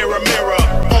 Mirror, mirror,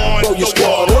 on Blow your the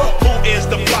wall. squad up. Who is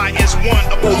the flyest one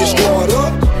of Blow your squad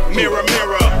all? up. Mirror,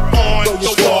 mirror, on Blow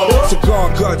your the wall. squad up. Cigar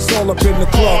guts, all up in the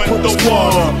club, On putting the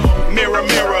squad wall. up. Mirror,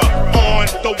 mirror, on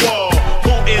the wall.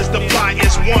 Who is the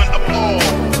flyest one of all?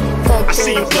 I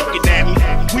see you looking at me.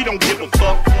 We don't give a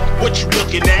fuck what you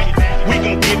looking at. We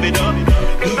gon' give it up.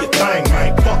 Do your thing,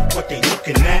 man. Fuck what they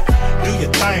looking at. Do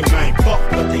your thing, man. Fuck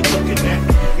what they looking at.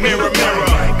 Mirror,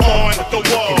 mirror, on the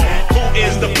wall. Who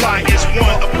is the flyest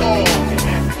one of all?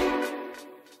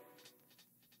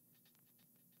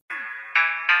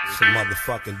 It's a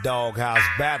motherfucking Doghouse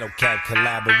Battle Cat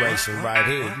collaboration right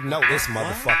here. You know this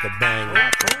motherfucker bang.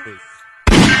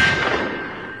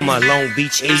 My Long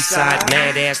Beach east side,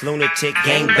 mad ass lunatic,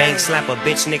 gang bang, slap a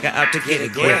bitch nigga out to get a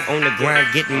grip. On the grind,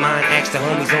 getting mine, ask the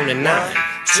homies on the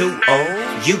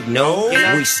 920. You know,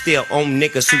 we still on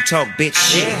niggas who talk bitch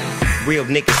shit. Real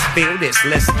niggas feel this,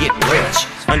 let's get rich.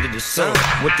 Under the sun,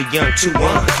 with the young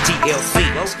 2-1s,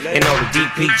 TLCs, and all the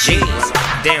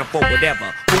DPGs. Down for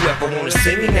whatever, whoever wanna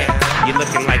see me now. You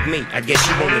looking like me, I guess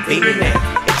you wanna be me now.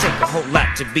 It take a whole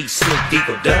lot to be Snoop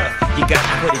Dogg. You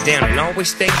gotta put it down and always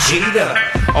stay G'd up.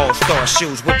 All-star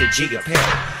shoes with the G apparel.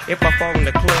 If I fall in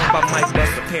the club, I might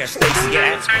bust a pair of Stacy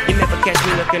hats. You never catch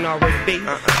me looking R&B.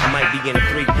 I might be in a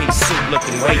 3-piece suit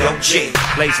looking way OG.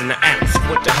 Blazing the apps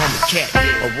with the homie cat,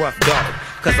 a rough dog.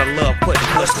 Cause I love putting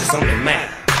hustlers on the map.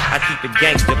 I keep it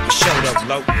gangster for show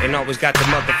though, low. And always got the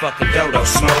motherfucking dodo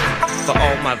smoke. For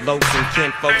all my lows and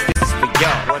kin folks, this is for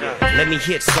y'all. Let me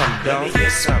hit some, dog. Beware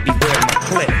my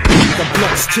clip. The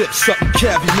blunts tip, something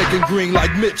cavi, making green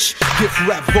like Mitch. Gift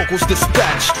rap vocals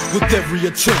dispatched with every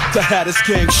attempt to have this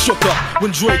gang shook up.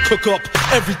 When Dre cook up,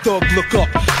 every thug look up.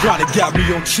 Grinding got me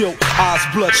on tilt, eyes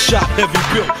bloodshot, heavy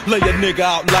built. Lay a nigga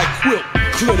out like quilt.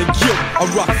 Clear the guilt. I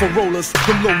rock for rollers,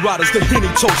 the low riders, the Henny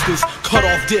toasters. Cut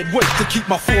off dead weight to keep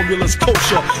my formulas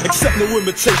kosher. Accept no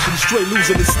imitation, straight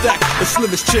losing the stack. The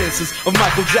slimmest chances of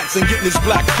Michael Jackson getting his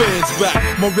black fans back.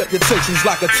 My reputation's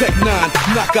like a Tech 9.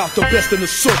 Knock out the best in the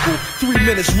circle. 3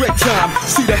 minutes wreck time.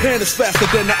 See the hand is faster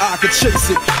than the eye could chase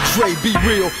it. Dre, be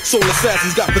real. Soul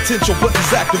Assassins got potential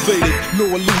buttons activated. No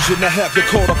illusion to have you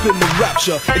caught up in the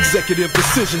rapture. Executive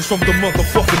decisions from the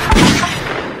motherfucking.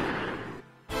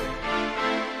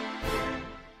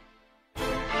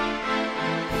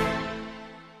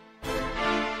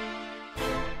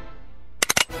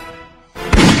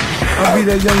 I'll be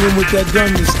that youngin' with that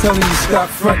gun that's telling you stop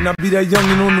frontin'. I'll be that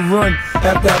youngin' on the run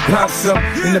after I pop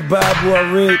something. In the Bible I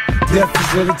read, death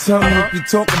is of the tongue. If you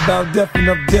talk about death,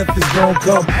 enough death is gon'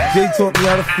 come. Jay taught me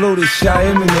how to flow, they shot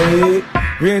him in the head.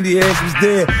 Randy ass was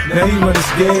there, now he running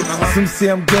scared. Some say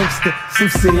I'm gangster, some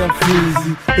say I'm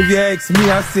crazy. If you ask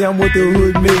me, I say I'm what the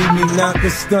hood made me. Knock a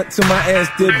stunt till my ass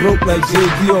dead broke like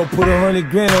JD. Or put 100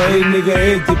 grand on a nigga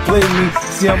head to play me.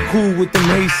 See, I'm cool with them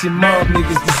Haitian mob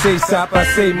niggas. To say stop, I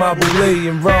say my boule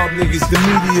and rob niggas. The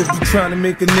media be trying to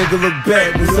make a nigga look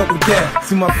bad. What's up with that?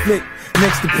 See my flick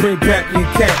next to Print Pack and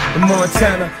Cat in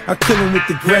Montana. I kill him with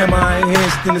the grandma. I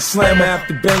enhanced in the slammer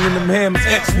after banging them hammers.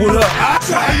 X, what up?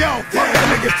 Hey yo, fuck that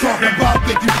niggas talking about,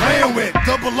 think you playing with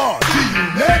Double R, G-U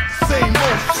next, same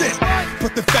old shit.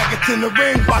 Put the faggots in the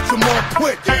ring, watch them all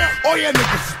quit. All your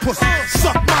niggas is pussy,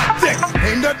 suck my dick.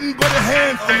 Ain't nothing but a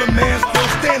handful of man still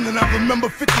standing. I remember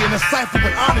 50 in a cypher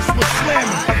when Honest was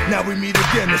slamming. Now we meet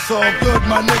again, it's all good,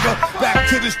 my nigga. Back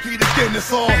to the street again,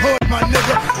 it's all hood, my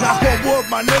nigga. Knock on wood,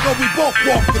 my nigga, we both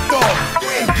walk the dog. We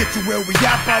ain't get to where we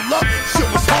at by luck, shit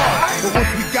was hard. But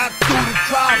once we got through the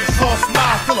trial, it's all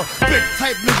smiles. Still a big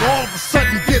type nigga, all of a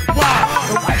sudden get wild.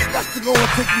 And why you got to go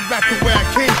and take me back to where I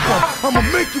came from? I'ma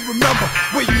make you remember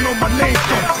where you know my name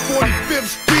from.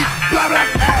 45th Street, blah blah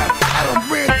Ave. I done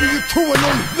ran through you two and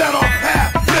only let off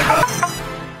half, nigga.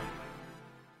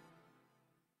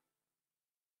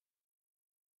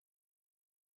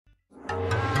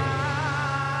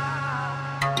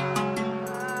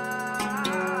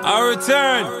 I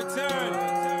return,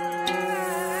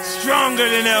 stronger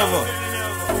than ever.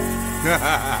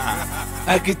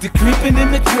 I get the creeping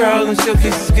in the crowd and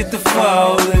showcases get the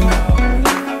falling.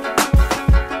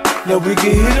 Now we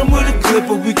can hit them with a clip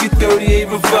or we can 38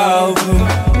 revolve them.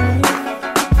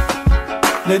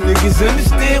 Now niggas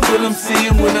understand what I'm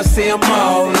saying when I say I'm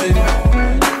all in.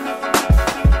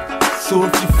 So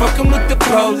if you fucking with the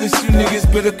police, you niggas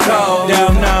better call.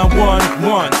 Down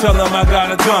 911, tell them I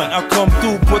got a gun. I come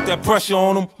through, put that pressure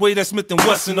on them. Way that Smith and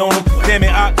Wesson on them. Damn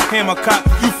it, I hammer cock,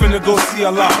 you finna go see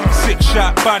a lot. 6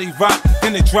 shot, body rock,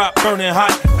 then it drop, burning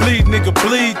hot. Bleed, nigga,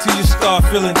 bleed till you start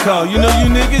feeling cold. You know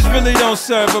you niggas really don't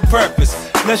serve a purpose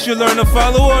unless you learn to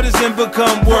follow orders and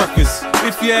become workers.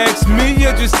 If you ask me,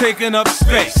 you're just taking up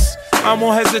space. I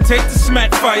won't hesitate to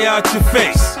smack fire out your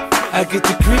face. I get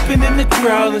the creeping in the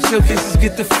crowd and showcases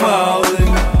get the falling.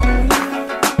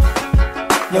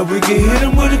 Now we can hit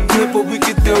them with a clip or we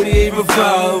can 38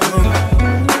 revolve them.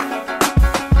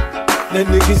 Now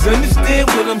niggas understand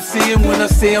what I'm saying when I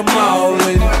say I'm all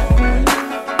in.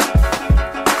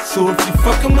 So if you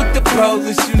fucking with the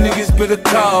police, you niggas better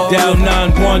call. Down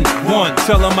 911,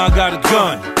 tell them I got a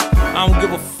gun. I don't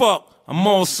give a fuck, I'm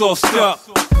all sauced up.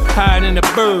 Hiding a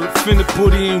bird, finna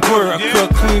put in word. I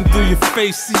cut clean through your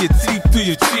face, see your teeth through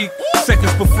your cheek.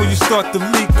 Seconds before you start to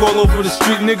leak all over the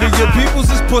street. Nigga, your people's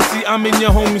is pussy, I mean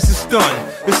your homies is stunned.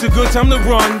 It's a good time to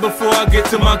run before I get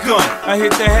to my gun. I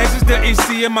hit the hazards, the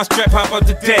AC, and my strap pop out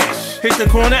the dash. Hit the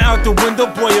corner out the window,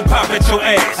 boy, and pop at your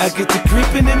ass. I get the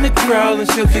creeping in the crowd and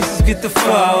showcases get the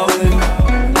falling.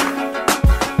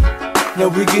 Now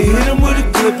we can hit them with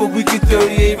a clip or we can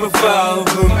 38 revolve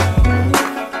them.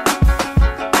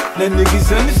 Now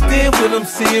niggas understand what I'm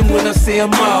saying when I say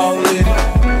I'm all in.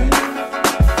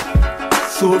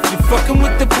 So if you fucking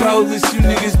with the police, you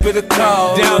niggas better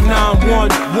call. Down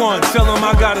 911, tell them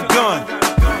I got a gun.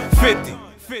 50,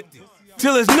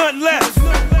 till there's nothing left.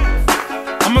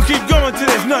 I'ma keep going till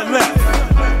there's nothing left.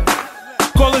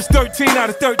 Call us 13 out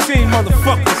of 13,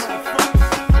 motherfuckers.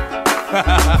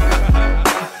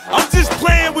 I'm just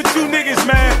playing with you niggas,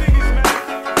 man.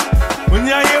 When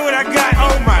y'all hear what I got,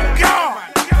 oh my God.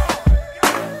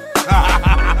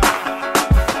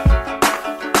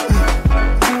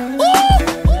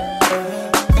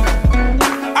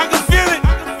 I can feel it.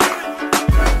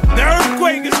 The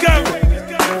earthquake is coming.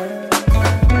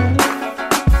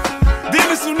 Then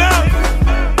the tsunami.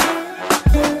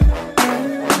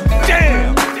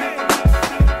 Damn.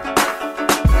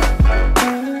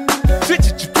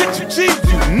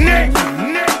 You neck.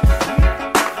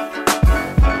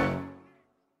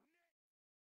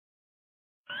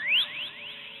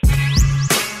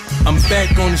 I'm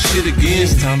back on the shit again.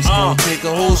 This time it's gonna take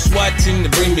a whole SWAT team to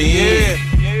bring me in.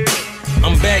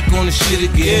 I'm back on the shit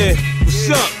again. What's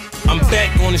up? I'm back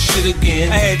on the shit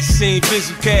again. I had the same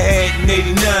vision Cat had in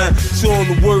 '89. So all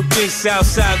the work in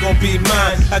Southside gon' be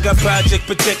mine. I got project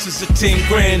protections of 10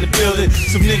 grand in the building.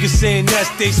 Some niggas saying that's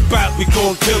they spot, we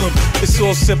gon' kill them. It's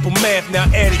all simple math, now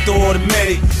add it to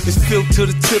automatic. It's filled to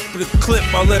the tip of the clip,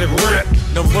 I'll let it rip.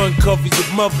 Now run, cover your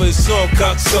mother, it's all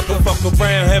cocksucker. Fuck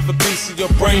around, have a piece of your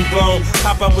brain blown.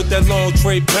 Hop out with that long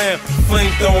tray pound,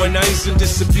 flame throwing ice, and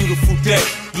this a beautiful day.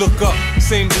 Look up,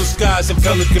 same blue skies in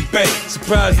Pelican Bay.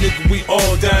 Surprise nigga, we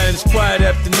all dying. It's quiet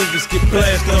after niggas get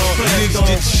blasted on. Niggas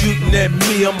get shooting at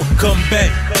me, I'ma come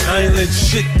back. I ain't letting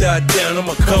shit die down,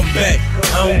 I'ma come back.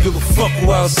 I don't give a fuck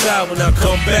who outside when I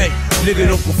come back.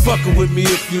 Nigga, don't go fucking with me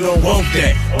if you don't want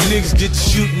that. Niggas get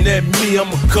shooting at me,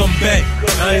 I'ma come back.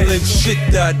 I ain't letting shit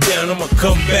die down, I'ma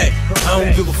come back. I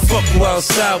don't give a fuck who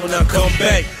outside when I come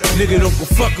back. Nigga, don't go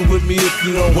fucking with me if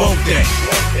you don't want that.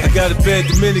 I got a bad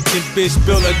Dominican bitch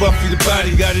built like Buffy the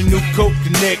Body. Got a new coke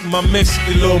connect, my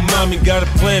Mexican little mommy. Got a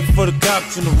plan for the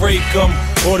cops when the raid come.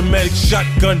 Automatic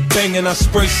shotgun banging, I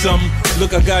spray something.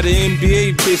 Look, I got an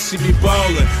NBA bitch, she be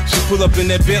ballin'. She pull up in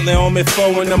that Bentley on me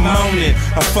 4 in the morning.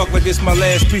 I fuck like it's my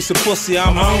last piece of pussy,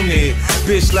 I'm on it.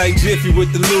 Bitch like Jiffy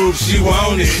with the lube, she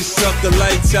want it. She suck the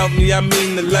lights out me, I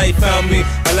mean the life out me.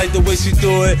 I like the way she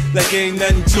do it, like ain't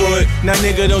nothing to it. Now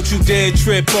nigga, don't you dare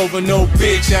trip over no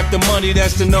bitch. After money,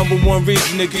 that's the #1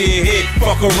 reason to get hit.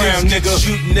 Fuck around, nigga.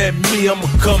 Shooting at me, I'ma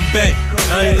come back.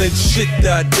 I ain't letting shit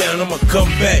die down, I'ma come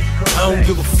back. I don't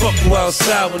give a fuck who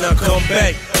outside when I come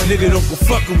back. Nigga, don't go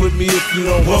fucking with me if you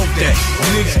don't want that.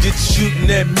 Niggas get shooting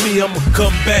at me, I'ma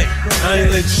come back. I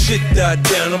ain't letting shit die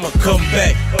down, I'ma come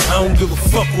back. I don't give a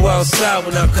fuck who outside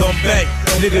when I come back.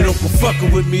 Nigga, don't go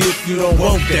fucking with me if you don't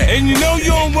want that. And you know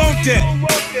you don't want that.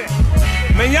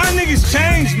 Man, y'all niggas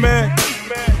changed, man.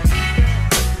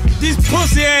 These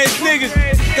pussy ass niggas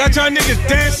got y'all niggas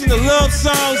dancing to love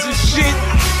songs and shit.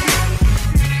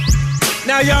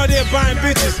 Now y'all there buying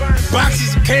bitches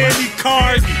boxes of candy,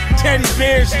 cards, teddy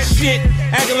bears and shit,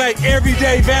 acting like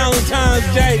everyday Valentine's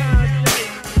Day.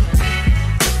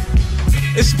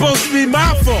 It's supposed to be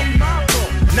my fault.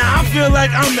 Now I feel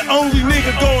like I'm the only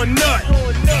nigga going nuts.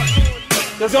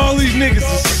 Cause all these niggas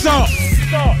are soft.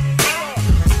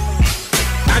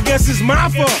 I guess it's my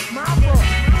fault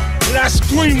that I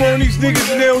scream on these niggas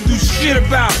and they don't do shit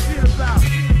about it.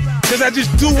 Cause I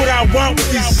just do what I want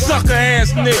with these sucker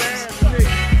ass niggas.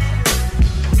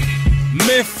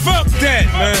 Man, fuck that,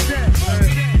 man.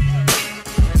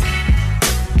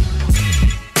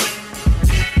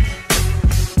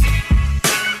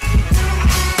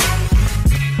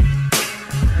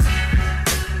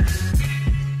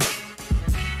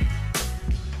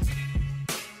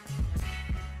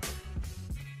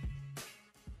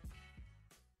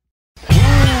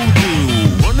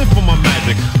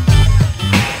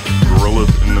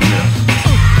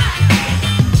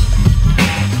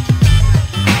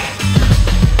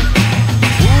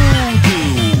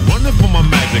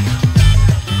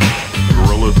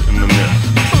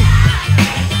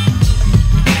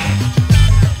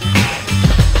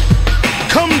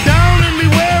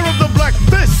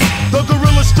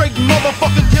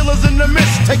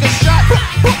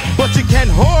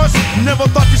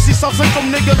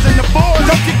 Some niggas in the board.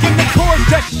 Don't kick in the chords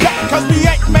just shut, cause we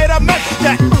ain't made a mess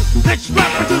yet. This rap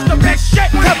produce the best shit.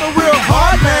 Coming real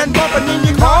hard, man, bumping in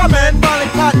your car, man. Finally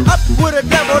caught up with a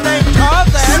devil named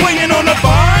Tarzan. Swinging on the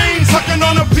vine, sucking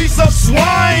on a piece of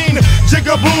swine.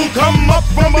 Jigaboo come up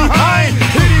from behind.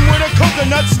 Hit him with a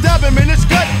coconut, stab him in his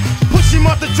gut. Push him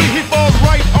off the tree, he falls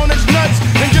right on his nuts.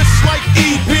 And just like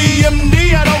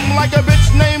EPMD, I don't like a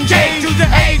bitch named J to the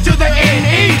A to the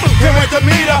N-E. Can't wait to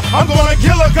meet her, I'm gonna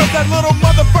kill her, cause that little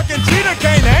motherfucking cheetah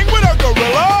can't hang with a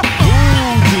gorilla.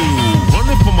 Voodoo,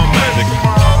 running for my magic.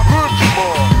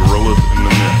 Gorillas in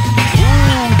the mist.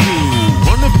 Voodoo,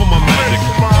 running for my magic.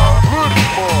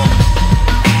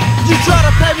 You try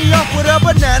to pay me off with a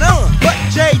banana, but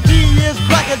JD is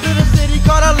blacker than a city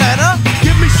called Atlanta.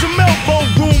 Give me some elbow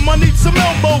room, I need some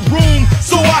elbow room,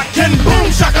 so I can boom,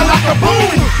 shakalaka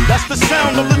boom. That's the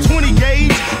sound of the 20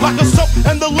 gauge, like a soap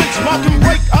and the lynch mob can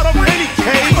break out of any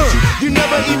cage. You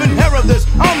never even hear of this,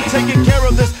 I'm taking care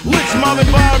of this lynch mob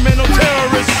environmental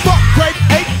terrorist. Fuck grape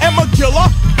ape and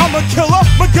Magilla, I'm a killer,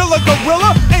 Magilla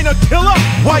gorilla ain't a killer.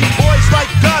 White boys like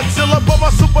Godzilla, but my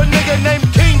super nigga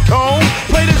named King Kong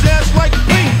played his ass like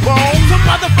ping pong. So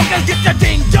motherfuckers get your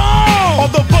ding dong. Or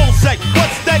the bullseye,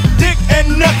 what's that dick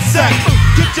and nutsack?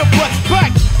 Get your butts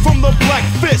back from the black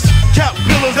fist. Cap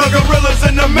pillars, the gorillas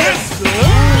in the mist.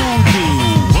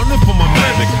 Voodoo, running for my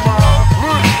magic.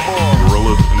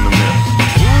 Gorillas in the mist.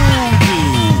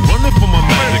 Voodoo, running for my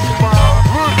magic.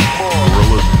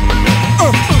 Gorillas in the mist.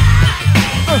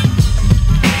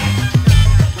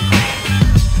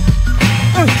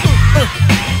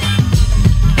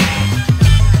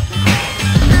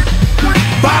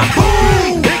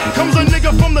 Ba-boom! Here comes a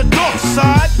nigga from the dark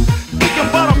side, thinking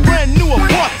about a brand new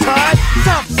apartheid.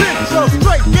 South Central,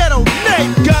 straight ghetto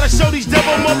name. Gotta show these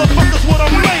devil motherfuckers what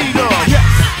I'm made of. Yes,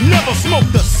 never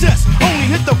smoked a cess, only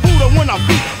hit the Buddha when I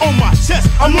beat on my chest.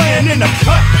 I'm laying in the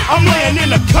cut, I'm laying in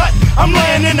the cut, I'm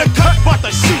laying in the cut, about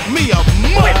to shoot me a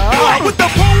mud. With the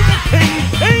boom, ping,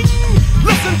 ping.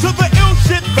 Listen to the ill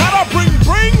shit that I bring.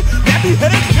 Nappy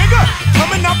headed nigga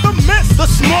coming out the mist. The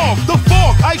smog, the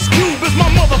fog, Ice Cube is my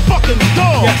motherfucking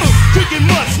dog. Yes. Drinking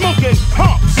mud, smoking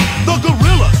humps. The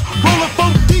gorillas rolling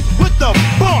 4 deep with the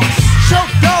bumps. Show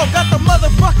Dog got the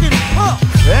motherfucking pump.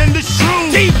 And it's true,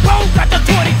 D-Bo got the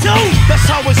 22. That's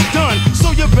how it's done,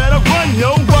 so you better run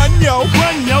yo. Run yo,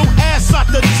 run yo ass out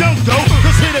the jungle.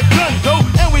 Cause hit a gun go,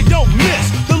 and we don't miss.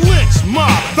 The lynch mob,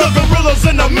 the gorillas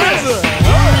in the mist.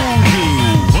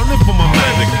 Voodoo, running for my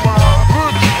magic.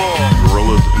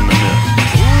 Gorillas in the mist.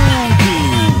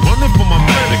 Voodoo, running for my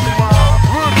magic.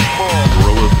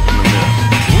 Gorillas in the mist.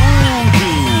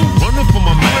 Voodoo, running for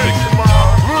my magic.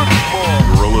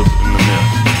 Gorillas in the mist.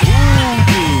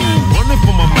 Voodoo, running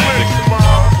for my magic.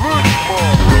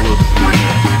 Gorillas in the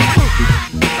mist.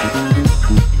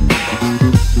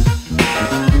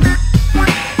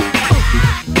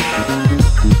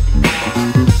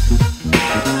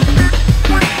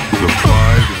 The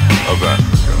pride of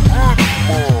Africa.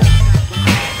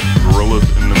 Gorillas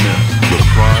in the mist. The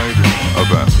pride of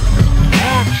Africa.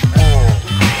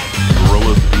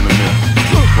 Gorillas in the mist.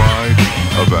 The pride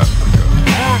of Africa.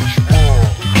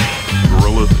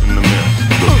 Gorillas in the mist.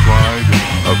 The pride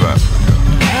of Africa.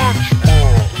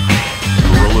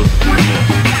 Gorillas in the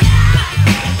mist.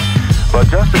 But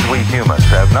just as we humans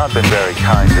have not been very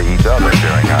kind to each other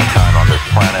during our time on this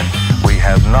planet, we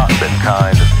have not been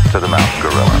kind to the mountain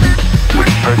gorilla. We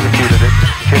persecuted it,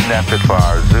 kidnapped it for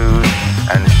our zoos,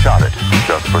 and shot it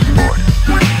just for sport.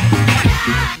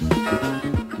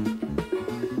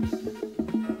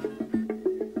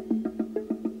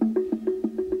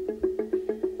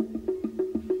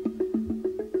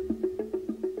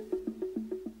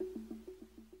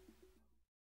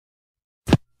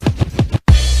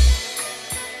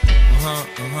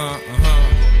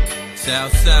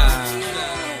 Southside.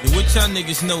 Yeah, what y'all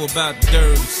niggas know about the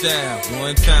dirty South?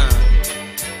 One time.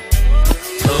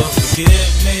 Lord,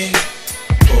 forgive me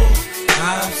for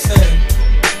I've sinned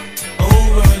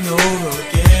over and over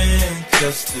again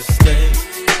just to stay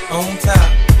on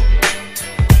top.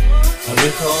 I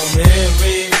recall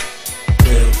Mary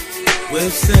filled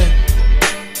with sin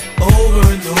over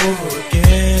and over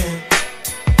again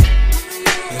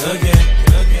and again.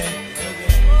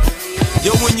 Yo,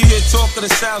 when you hear talk of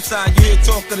the Southside, you hear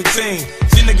talk of the team.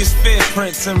 You niggas fear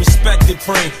Prince and respected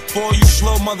Preem. For all you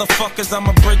slow motherfuckers,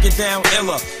 I'ma break it down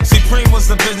iller. See, Preem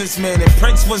was a businessman and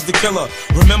Prince was the killer.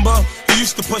 Remember? He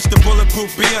used to push the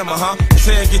bulletproof BM, his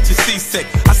head get you seasick.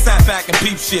 I sat back and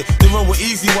peep shit. The road was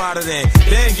easy wider then.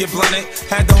 They didn't get blunted.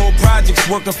 Had the whole projects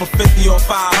working for 50 or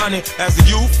 500 as a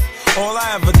youth. All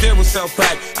I ever did was sell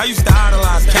crack. I used to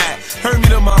idolize Cat. Hurt me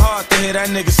to my heart to hear that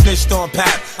nigga snitched on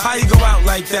Pat. How you go out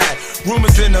like that?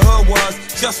 Rumors in the hood was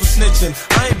just for snitching.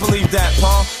 I ain't believe that,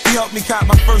 Paul. He helped me cop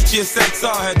my first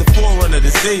GSXR. Had the 4Runner,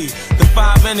 the Z, the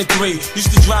 5 and the 3.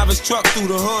 Used to drive his truck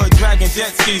through the hood, dragging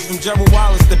jet skis from Gerald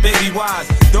Wallace to Baby Wise.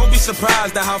 Don't be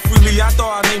surprised at how freely I throw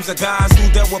our names of guys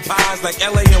who dealt with pies like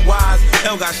LA and Wise.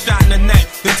 L got shot in the neck,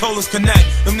 they told us connect.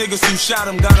 Them niggas who shot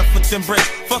him got up for 10 bricks.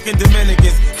 Fucking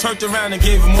Dominicans turned around and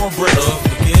gave him more bricks. Lord,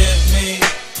 forgive me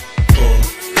for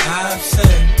I've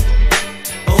sinned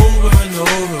over and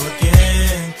over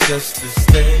again just to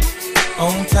stay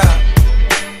on top.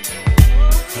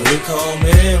 I recall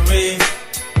Mary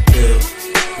filled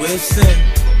with sin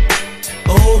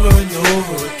over and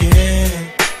over again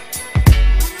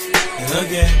and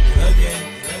again and again.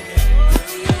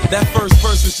 That first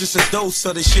verse was just a dose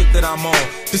of the shit that I'm on.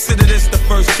 Consider this the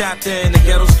first chapter in the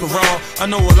ghetto's Quran. I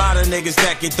know a lot of niggas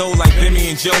that get dough like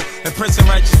Bimmy and Joe, and Prince and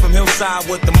Righteous from Hillside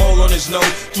with the mole on his nose.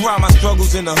 Throughout my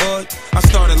struggles in the hood, I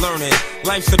started learning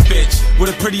life's a bitch with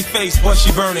a pretty face, but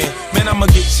she burning. Man, I'ma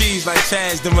get cheese like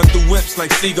Chaz, then run through whips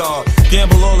like Seagull.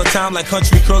 Gamble all the time like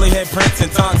country curly head Prince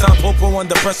and Tom Popo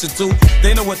under pressure too.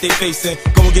 They know what they facing.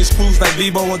 Go against crews like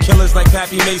Bebo and killers like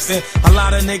Pappy Mason. A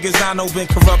lot of niggas I know been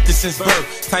corrupted since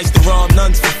birth. To rob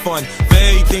nuns for fun, for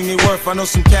everything they worth. I know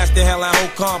some cats that hell out whole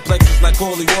complexes like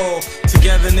Holy Wall.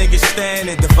 Together niggas stand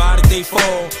and divided they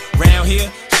fall. Round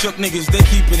here, shook niggas, they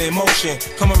keep it in motion.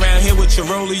 Come around here with your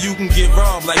roller, you can get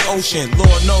robbed like Ocean.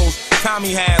 Lord knows,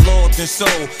 Tommy had Lord and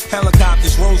soul.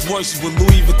 Helicopters, Rolls Royces with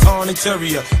Louis Vuitton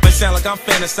interior. Might sound like I'm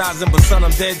fantasizing, but son,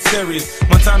 I'm dead serious.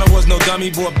 Montana was no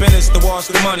dummy, bought Bennett's to wash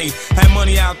the money. Had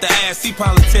money out the ass, he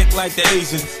politic like the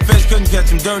Asians. Feds couldn't catch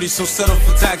him dirty, so settle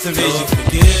for tax evasion. Lord,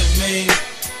 forgive me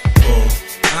for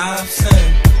I've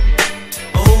sinned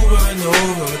over and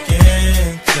over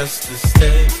again just to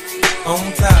stay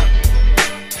on top.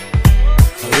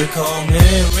 I recall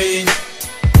Mary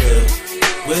filled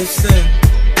with sin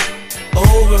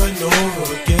over and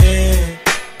over again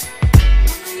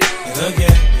and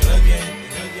again and again.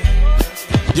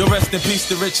 Yo, rest in peace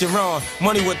to Rich and Ron.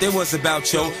 Money what they was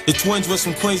about, yo. The twins was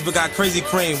from Queens but got crazy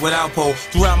cream with Alpo.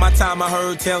 Throughout my time I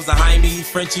heard tales of Jaime,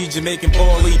 Frenchie, Jamaican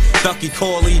Paulie, Ducky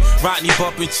Corley, Rodney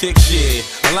Bumpin' Chick shit.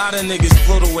 A lot of niggas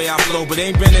flow the way I flow, but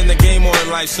ain't been in the game all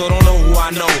their life, so don't know who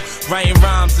I know. Writing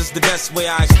rhymes is the best way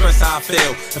I express how I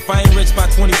feel. If I ain't rich by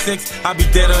 26, I'll be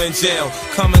dead or in jail.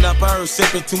 Coming up, I heard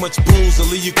sipping too much booze will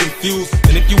leave you confused.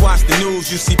 And if you watch the news,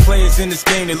 you see players in this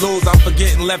game that lose. I'm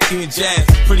forgetting Lefty and Jazz,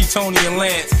 Pretty Tony and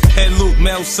Lance, Head Luke,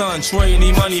 Mel Son, Troy and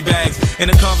E Money Bags. In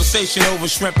a conversation over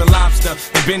shrimp and lobster,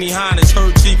 and Benny Hines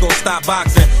heard Chico stop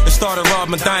boxing and started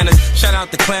robbing diners. Shout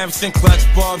out to Clemson, Clutch,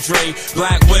 Bob Dre,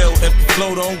 Black Will. If the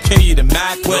flow don't kill you, then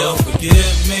Mac will.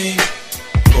 Forgive me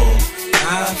for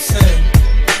I've sinned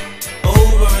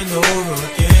over and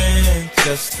over again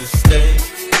just to stay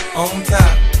on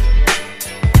top.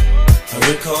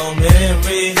 I recall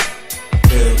Mary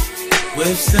filled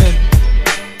with sin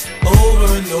over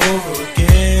and over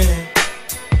again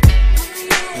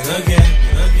and again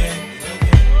and again.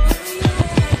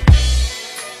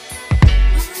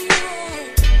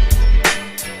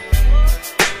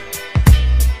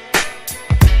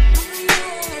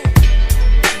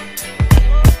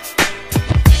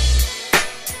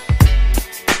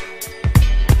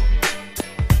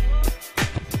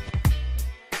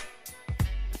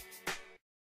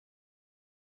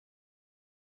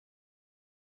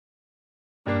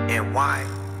 And why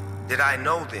did I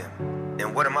know them?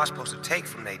 And what am I supposed to take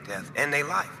from their death and their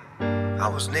life? I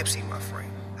was Nipsey, my friend.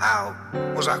 How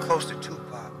was I close to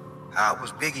Tupac? How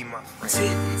was Biggie, my friend?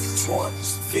 Titties,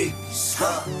 twanties, figures,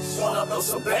 huh? Wanna blow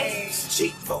some bangs,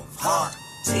 cheap folk, hard.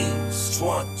 Teams,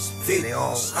 twanties, figures, they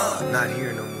all not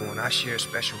here no more, and I share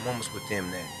special moments with them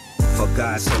now. For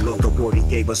God so loved the world, he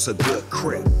gave us a good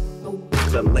crib.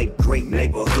 The late great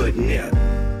neighborhood near.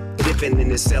 Living in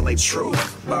this LA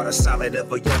truth, about as solid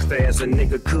of a youngster as a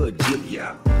nigga could give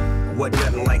ya. Wasn't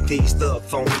nothing like these thug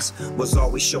phonies. Was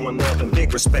always showing love and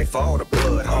big respect for all the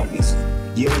blood homies.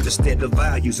 You understand the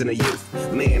values in the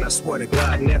youth. Man, I swear to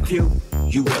God, nephew,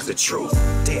 you was the truth.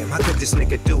 Damn, how could this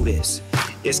nigga do this?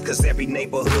 It's cause every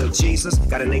neighborhood Jesus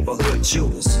got a neighborhood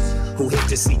Judas who hate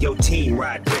to see your team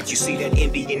ride rich. You see that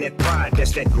envy and that pride,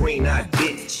 that's that green-eyed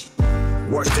bitch.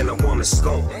 Worse than a woman's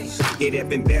scorn. It'd have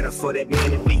been better for that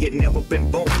man if he had never been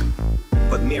born.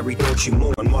 But Mary, don't you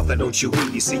mourn, Martha, don't you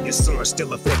weep. You see your son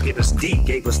still affected us deep,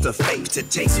 gave us the faith to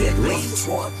take that leap.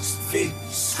 Twas,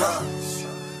 figures, huns.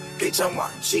 Bitch, I'm on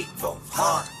cheap for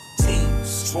hard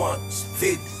teams. Twas,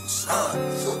 figures,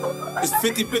 huns. It's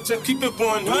 50, bitch, I keep it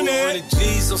 100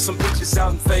 G's on some bitches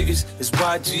out in Vegas. It's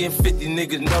YG and 50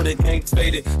 niggas know they ain't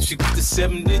faded. She get the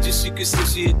 7 digits, she can see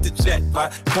she hit the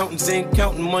jackpot. Counting ain't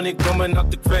counting money coming out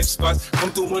the crack spots.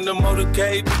 I'm doing the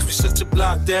motorcade, bitch, we shut your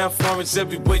block down. Foreigns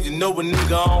everywhere, you know a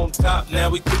nigga on top. Now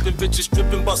we clipping bitches,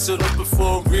 stripping, bust it open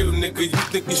for a real nigga. You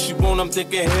thinking she won't, I'm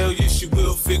thinking hell yeah, she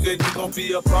will. Figure you gon'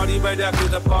 be a party right after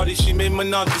the party. She made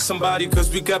menage with somebody,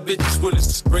 cause we got bitches with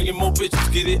us. Bringing more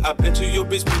bitches, get it? I bet you your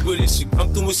bitch be with it. She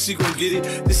come through and she gon' get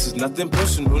it. This is nothing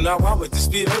personal, now why would this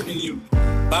be hurting you?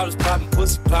 Bottles popping,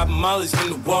 pussy popping, mollies in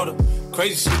the water.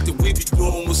 Crazy shit that we be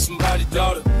doing with somebody's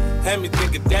daughter. Had me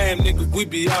thinking, damn nigga, we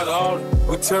be out of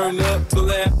order. We turn up till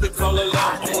they have to call a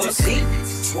lot.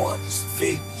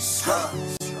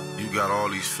 You got all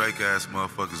these fake ass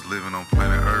motherfuckers living on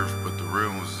planet Earth, but the real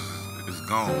ones is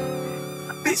gone.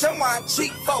 Bitch, I'm on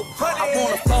cheap for I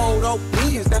wanna fold old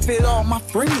beans that fit all my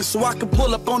friends, so I can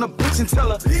pull up on a bitch and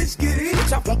tell her, bitch, get it.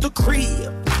 Bitch, I want the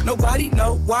crib. Nobody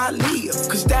know where I live,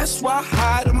 cause that's why I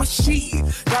hide on my shit.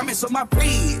 Diamonds on my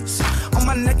wrist, on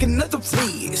my neck another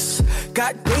wrist.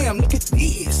 Goddamn, look at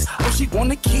this. Oh, she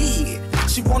want a kid.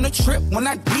 She want a trip when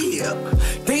I dip.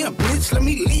 Damn, bitch, let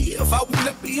me live. I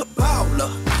wanna be a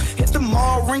baller. Hit the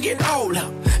mall, ring it all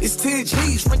up. It's 10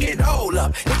 G's, ring it all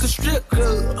up. It's a strip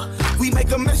club. We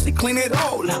make a mess, they clean it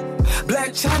all up.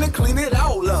 Black China, clean it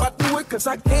all up. I do it cause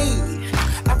I can.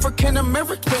 African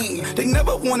American, they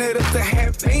never wanted us to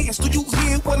have bands. Do you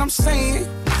hear what I'm saying?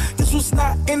 This was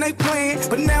not in they plan,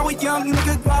 but now a young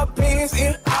nigga got bands.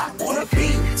 And I wanna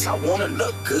be, I wanna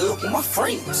look good with my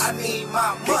friends. I need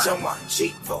my money. Bitch, I'm on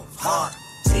cheap for hard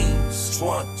teams,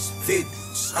 20s,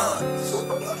 50s, huns.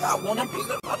 I wanna be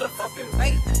the motherfucking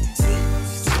man.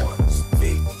 Teams, 20s,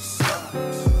 50s,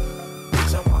 huns.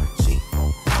 Bitch, I'm on cheap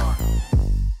for hard.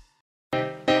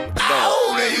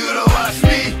 Oh, they you to watch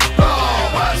me.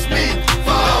 Watch me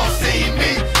fall, see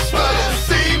me, struggle,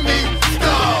 see me,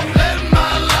 stop. Let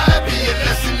my life be a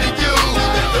lesson to you.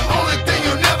 The only thing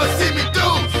you'll never see me do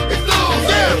is lose.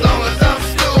 As long as I'm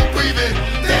still breathing,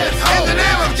 there's hope. In the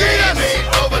name of Jesus, ain't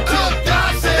overtook.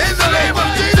 God said, in the name of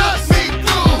Jesus, me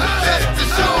through. That's to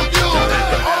show you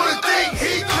the only thing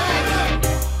He can.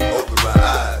 Open my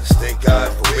eyes, thank God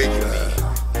for waking me.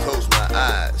 Close my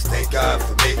eyes, thank God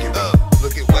for making me.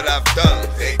 Look at what I've done,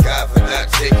 thank God for not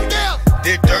taking me.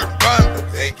 Did dirt run, but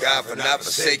thank God for not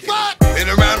forsaking me. Been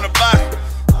around the block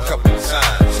a couple of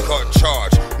times, caught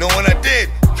charge, knowing I did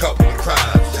a couple of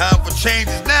crimes. Time for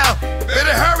changes now,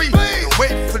 better hurry. Don't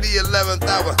wait for the 11th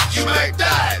hour, you might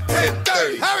die at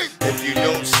 10:30. If you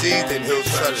don't see, then he'll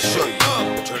try to show you.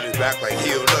 Turn his back like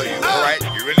he'll know you. Alright,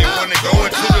 you really wanna go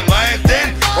into the lion's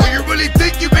den? Or you really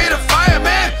think you made a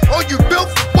fireman? Or you built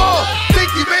the wall,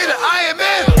 think you made an Iron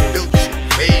Man? Built you,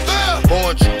 made you,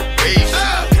 born you, raised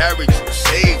you, carried you,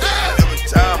 saved you. Every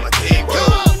time I came go,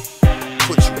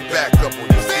 put you back up on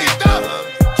your feet.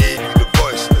 Gave you the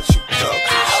voice, let you talk.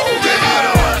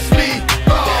 Watch me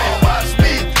fall, watch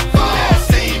me fall,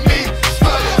 see me,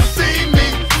 struggle, see me,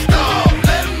 stop.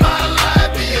 Let my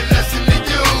life be a lesson to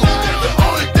you. The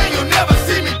only thing you'll never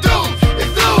see me do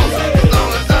is lose. As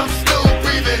long as I'm still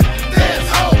breathing, there's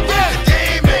hope. The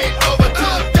game ain't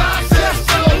overtook.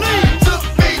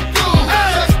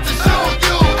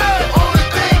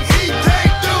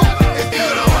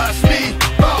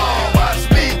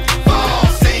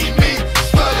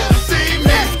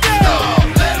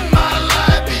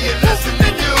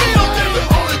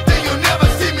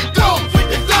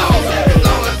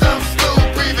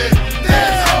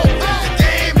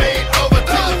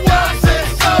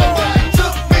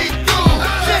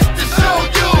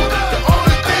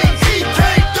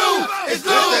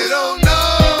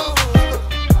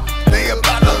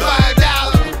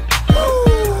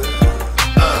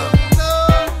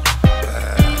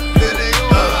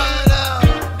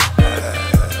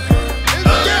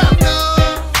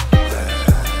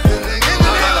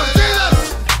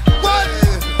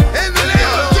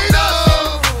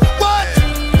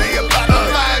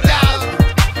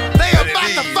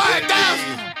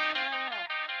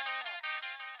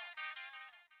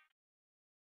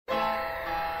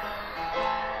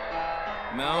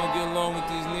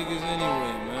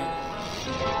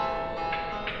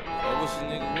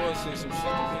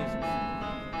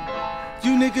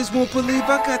 You niggas won't believe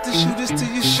I got the shooters to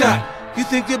your shot. You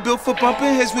think you're built for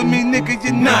bumping heads with me, nigga,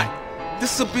 you're not.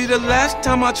 This'll be the last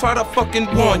time I try to fucking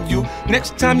warn you.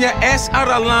 Next time your ass out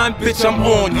of line, bitch, I'm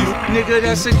on you. Nigga,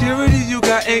 that security you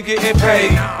got ain't getting paid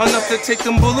enough to take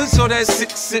them bullets or that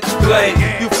 6-6 blade.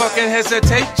 You fucking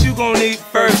hesitate, you gon' need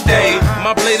first aid.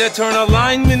 My blade'll turn a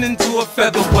lineman into a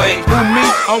featherweight. Who me?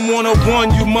 I wanna warn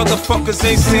you, motherfuckers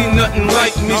ain't seen nothing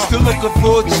like me. Still looking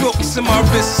for jokes and my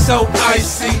wrist so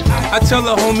icy. I tell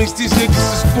the homies these niggas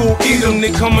is fool, eat them. They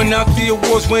coming out the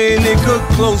awards wearing their good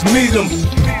clothes, meet them.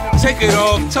 Take it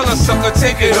off, tell a sucker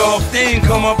take it off. They ain't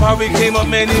come up how we came up,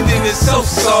 man, these niggas so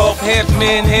soft. Half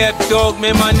man, half dog,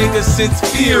 man, my niggas since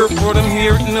fear. Brought them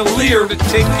here in the leer to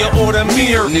take your order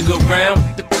mirror. Nigga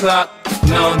round the clock,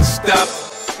 non-stop.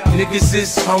 Niggas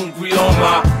is hungry on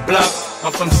my block.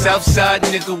 I'm from Southside,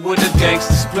 nigga, with a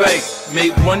gangster's play.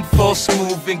 Make one false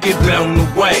move and get blown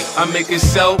away. I make it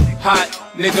so hot,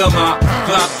 nigga, my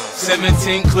Glock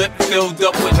 17 clip filled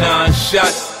up with 9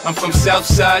 shots. I'm from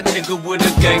Southside, nigga, with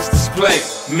a gangster's play.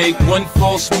 Make one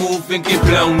false move and get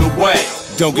blown away.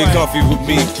 Don't get coffee with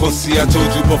me, pussy, I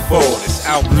told you before. It's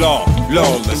outlaw,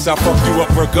 lawless, I fuck you up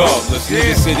regardless.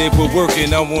 Niggas say they put work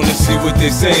in, I wanna see what they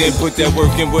saying. Put that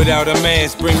work in without a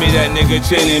mask, bring me that nigga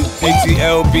chinnin'.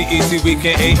 ATL, we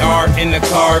can AR in the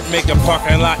car. Make a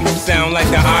parking lot sound like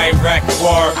the Iraq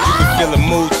war. You can feel the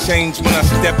mood change when I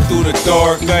step through the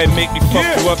door. Go ahead, make me fuck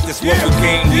you up, that's what we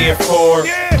came here for.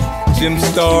 Gym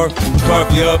star, carve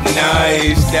you up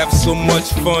nice. That was so much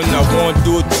fun, I won't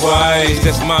do it twice.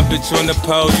 That's my bitch on the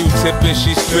pole, you tippin',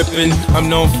 she strippin'. I'm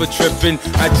known for trippin',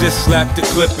 I just slapped the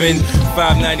clippin'.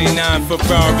 $5.99 for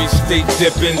Ferrari, state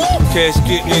dippin'. Cash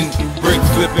gettin', brick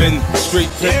flippin',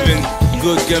 straight pippin'.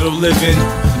 Good ghetto living,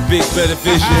 big better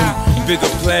vision,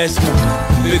 bigger plasma,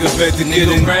 bigger bed to get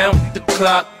in. Round the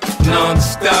clock,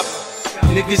 non-stop.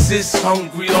 Niggas is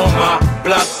hungry on my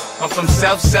block. I'm from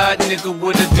Southside, nigga,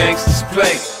 with a gangster's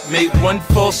play. Make one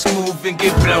false move and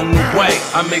get blown away.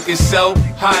 I make it so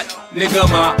hot, nigga,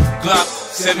 my Glock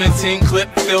 17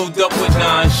 clip filled up with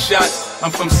 9 shots.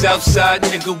 I'm from Southside,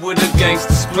 nigga, with a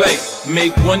gangster's play.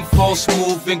 Make one false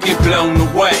move and get blown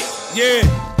away. Yeah,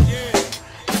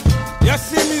 y'all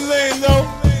see me laying low.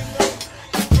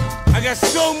 I got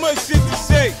so much shit to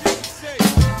say.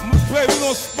 I'ma play, we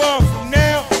gon' spar from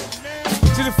now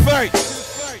to the fight.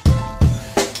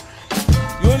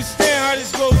 You understand how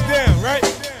this goes down, right?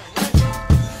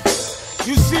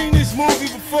 You seen this movie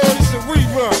before, it's a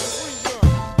rerun.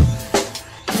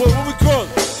 What we call it?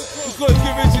 We call it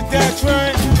Get Rich or Die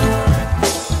Trying?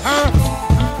 Huh?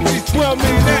 We did 12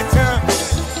 million that time.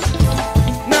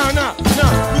 Nah,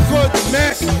 we call it The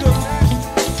Massacre.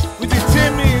 We did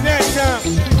 10 million that time.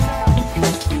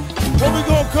 What we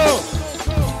gonna call it?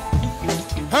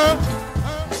 Huh?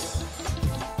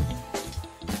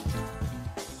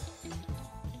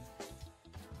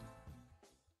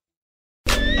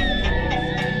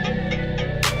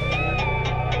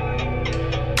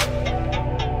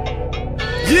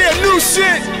 Yeah, new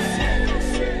shit.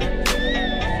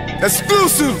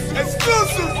 Exclusive.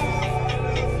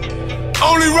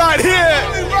 Only right here.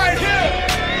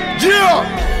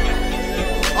 Yeah.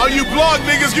 All you blog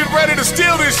niggas get ready to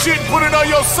steal this shit and put it on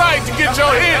your site to get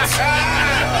your hits.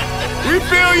 We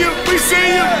feel you. We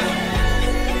see you.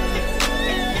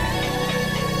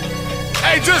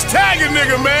 Hey, just tag a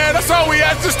nigga, man. That's all we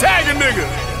ask. Just tag a nigga.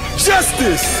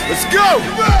 Justice. Let's go.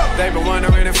 They been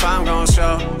wondering if I'm gon'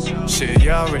 show. Shit,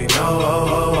 you already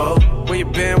know. Where you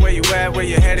been, where you at, where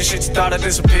you headed? Shit, you thought I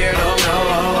disappeared.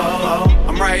 Oh no.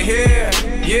 I'm right here.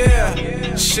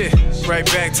 Yeah. Shit, right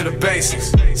back to the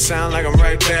basics. Sound like I'm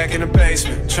right back in the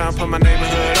basement. Tryna put my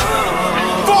neighborhood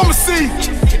on. Pharmacy.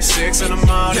 6 in the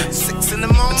morning. Until 6 in the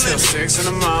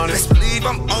morning. Best believe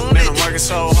I'm on Man, I'm working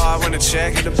so hard when the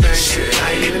check hit the bank. Shit,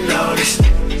 I ain't even noticed.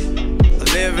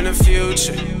 I live in the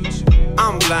future.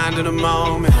 I'm blind in the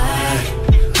moment.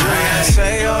 I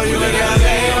say, oh, you got me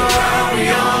around, we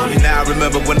on it. Now I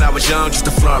remember when I was young, just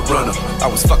a front runner. I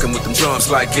was fucking with them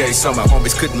drums like gay summer.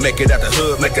 Homies couldn't make it out the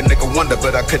hood, make a nigga wonder,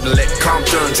 but I couldn't let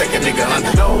Compton take a nigga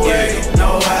under. No way,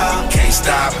 no how. Can't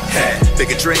stop, had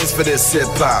bigger dreams for this hip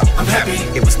hop. I'm happy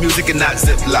it was music and not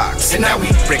ziplocs. And now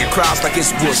we bringing crowds like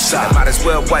it's Woodstock. Might as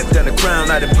well wipe down the crown.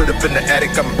 I done put up in the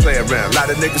attic, I'ma play around. Lot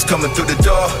of niggas coming through the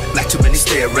door, not too many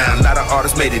stay around. Lot of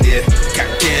artists made it here.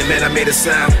 Goddamn, man, I made a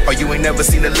sound. Oh, you ain't never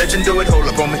seen a legend do it? Hold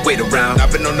up on me, wait around.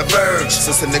 I've been on the verge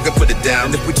since a nigga put it down.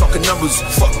 And if we talking numbers,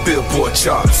 fuck Billboard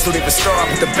charts. Don't even start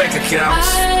with the bank accounts.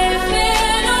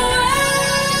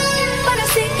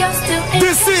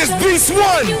 This is Beast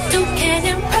One.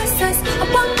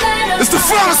 It's the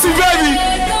Pharmacy, baby.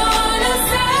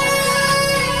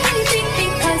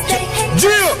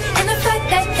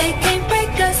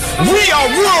 are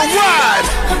worldwide.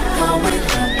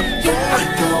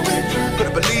 Better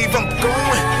believe I'm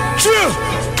going.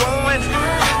 Going.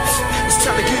 It's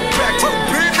time to get back to the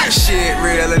business. Shit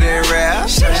realer than rap.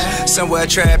 Somewhere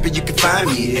trapping you can find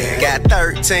me. Got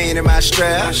 13 in my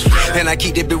strap, and I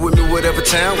keep that bitch with me whatever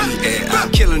town we at. I'm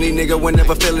killing these nigga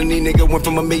whenever feeling these nigga. Went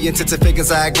from $1 million to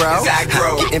figures I grow.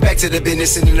 Getting back to the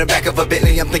business and in the back of a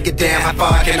Bentley. I'm thinking, damn, how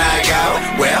far can I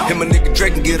go? Well, him a nigga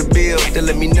Drake can get a bill to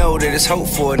let me know that it's hope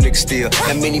for a nigga still.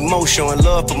 That many more showing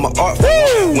love for my art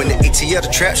form. When the ETL, the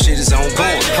trap shit is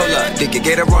ongoing. Hold up, they could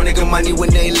get a wrong nigga money when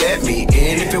they let me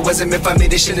in. If it wasn't meant for me,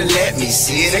 they shouldn't let me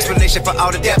see it. Explanation for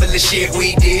all the devilish shit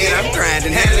we did. I'm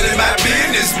grinding, handling my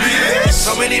business, bitch.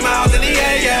 So many miles in the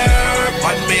air.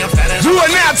 Pardon me, I'm standing. You are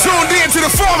now tuned in to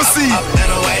the pharmacy. Up and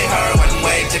away, her one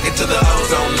way ticket to the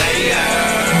ozone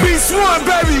layer. Beast One,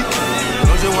 baby.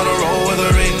 Don't you wanna roll where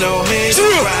there ain't no hate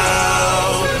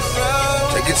around?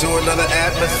 Take it to another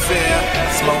atmosphere.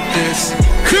 Smoke this.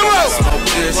 Come on. Smoke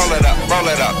this. Roll it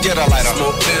up, get a lighter.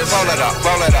 Smoke this. Roll it up,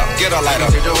 get a lighter.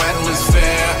 I can change your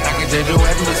atmosphere. I can change your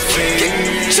atmosphere.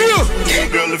 Chill. Yeah,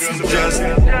 girl, if you just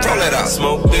roll it up,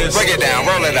 smoke this. Break it down,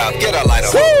 roll it up, get a lighter.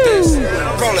 Smoke this.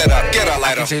 Roll it up, get a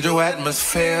lighter. I can change your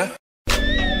atmosphere.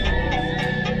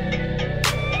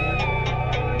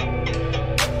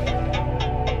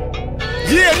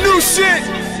 Yeah, new shit.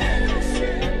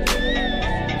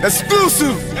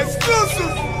 Exclusive.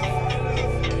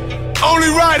 Only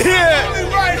right here.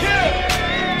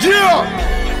 Yeah.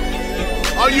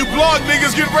 All you blog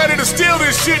niggas get ready to steal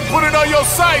this shit and put it on your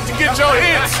site to get your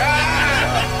hits.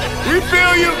 We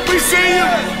feel you. We see you.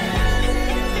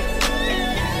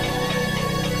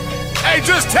 Hey,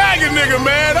 just tag a nigga,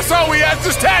 man. That's all we ask.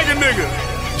 Just tag a nigga.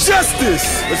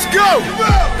 Justice. Let's go.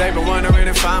 They been wondering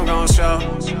if I'm gon' show.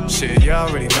 Shit, you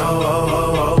already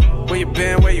know. Where you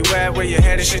been, where you at, where you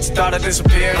headed? Shit, you thought I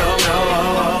disappeared. Oh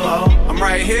no. I'm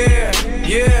right here.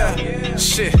 Yeah.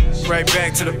 Shit, right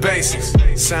back to the basics.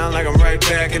 Sound like I'm right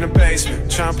back in the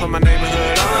basement. Tryna put my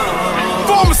neighborhood on.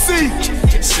 Pharmacy.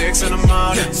 6 in the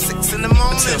morning. 6 in the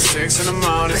morning. Until 6 in the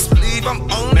morning. Best believe I'm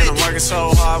on Man, it. I'm working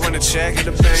so hard when the check hit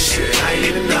the bank. Shit, I ain't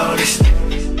even noticed.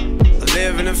 I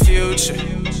live in the future.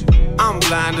 I'm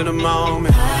blind in the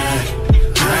moment.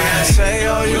 I say,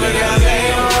 oh, you got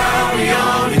lay around me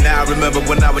on it. Now I remember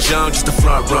when I was young, just a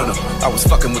front runner. I was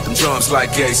fucking with them drums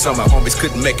like gay summer. Homies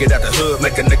couldn't make it out the hood,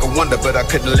 make a nigga wonder, but I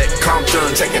couldn't let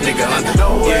Compton take a nigga under.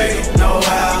 No way, no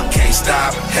how. Can't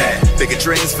stop, had bigger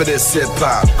dreams for this hip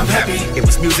hop. I'm happy it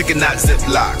was music and not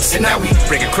ziplocs. And now we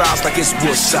bringing crowds like it's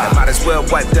Woodstock. Might as well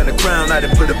wipe down the crown. I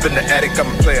done put up in the attic, I'ma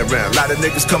play around. Lot of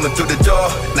niggas coming through the door,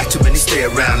 not too many stay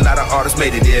around. Lot of artists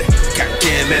made it here.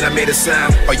 Goddamn, man, I made a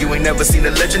sound. Oh, you ain't never seen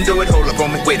a legend do it? Hold up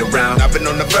on me, wait around. I've been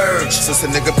on the verge since a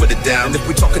nigga put it down. And if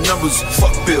we talking numbers,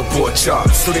 fuck Billboard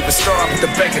charts. Don't even start with the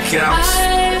bank accounts.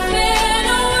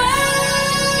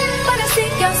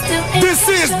 This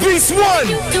is Beast One.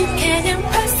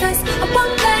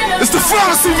 It's the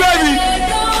pharmacy, baby.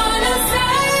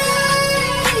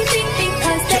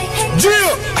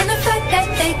 Yeah.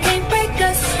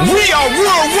 We are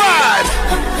worldwide.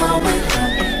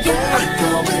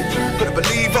 Better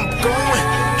believe I'm going.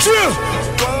 Yeah.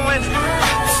 Going.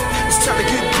 It's time to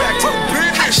get back to the business.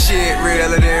 Shit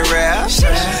realer than rap.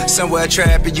 Somewhere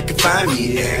trapping you can find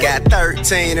me. Got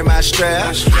 13 in my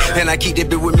strap, and I keep that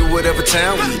bitch with me whatever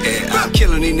town we at. I'm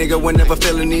killing these nigga whenever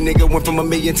feeling these nigga. Went from $1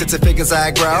 million to figures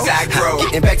I grow.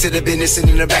 Getting back to the business and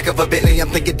in the back of a Bentley. I'm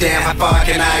thinking, damn, how far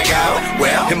can I go?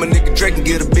 Well, him a nigga Drake can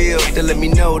get a bill to let me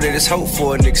know that it's hope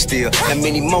for a nigga still. That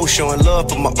many more showing love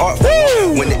for my art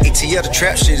form. When the ETL, the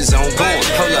trap shit is ongoing.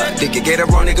 Hold up, they could get a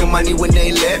wrong nigga money when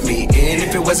they let me in.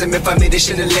 If it wasn't meant for me, they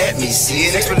shouldn't let me see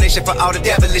it. Explanation for all the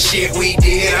devilish shit we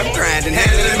did. I'm grinding,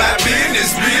 handling my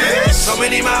business, bitch. So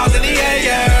many miles in the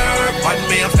air. Pardon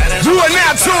me, I'm standing. You are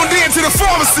now tuned in to the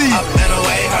pharmacy. Up and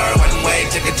away, her one way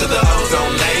ticket to the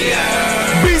ozone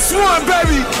layer. Beast One,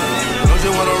 baby. Don't you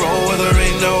wanna roll where there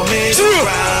ain't no hate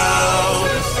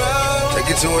around? Take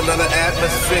it to another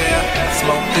atmosphere.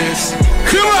 Smoke this.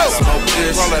 Come on. Smoke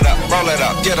this. Roll it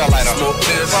up, get a lighter. Smoke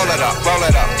this. Roll it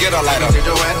up, get a lighter. I can change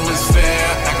your atmosphere.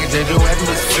 I can change your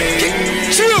atmosphere.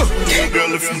 Chill. Yeah,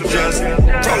 girl, if you just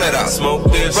roll it up, smoke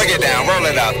this. Break it down, roll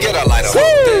it up, get a lighter.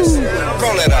 Smoke this.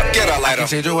 Roll it up, get a lighter. I can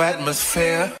change your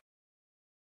atmosphere.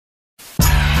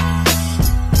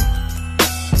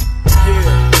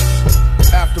 Yeah.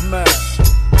 Aftermath.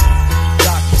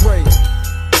 Dr. Dre.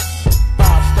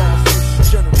 5-star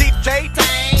general. DJ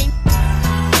Tang.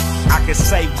 I can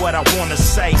say what I wanna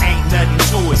say, ain't nothing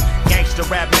to it. Gangsta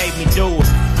rap made me do it.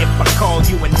 If I call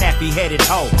you a nappy-headed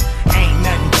hoe, ain't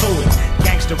nothing to it.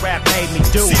 Gangsta rap made me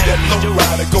do. See that low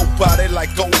rider go by there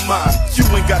like, oh my. You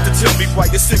ain't got to tell me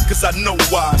why you're sick, cause I know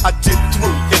why. I did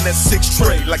through in that 6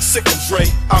 tray like sick of Dre.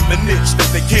 I'm an itch that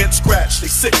they can't scratch,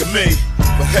 they sick of me.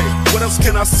 But hey, what else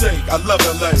can I say? I love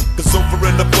LA, cause over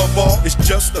and above all, it's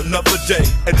just another day.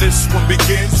 And this one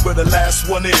begins where the last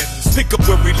one ends. Pick up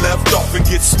where we left off and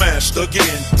get smashed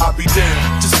again. I'll be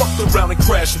damned, just fucked around and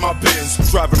crashed my Benz.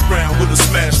 Driving around with a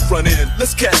smashed front end.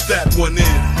 Let's catch that one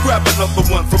in. Grab another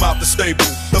one from out the stable.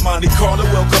 The Monte Carlo,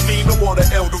 El Camino, or the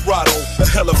El Dorado. The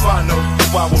hell if I know.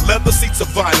 If I will leather seats of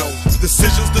vinyl.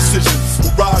 Decisions.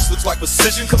 Mirage looks like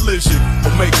precision collision.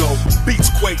 Omega,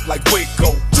 beats quake like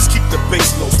Waco. Just keep the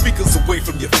bass low, speakers away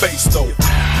from your face though.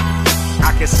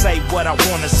 I can say what I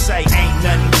wanna say, ain't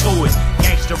nothing to it.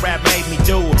 Gangsta rap made me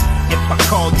do it. If I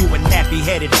call you a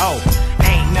nappy-headed hoe,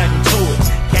 ain't nothing to it.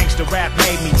 Gangsta rap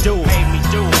made me do it.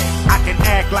 I can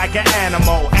act like an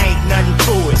animal, ain't nothing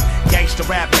to it. Gangsta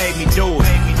rap made me do it.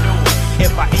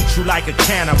 If I eat you like a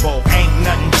cannibal, ain't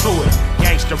nothing to it.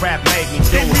 Gangsta rap made me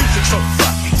do it. That music so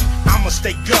fucking, I'ma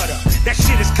stay gutter. That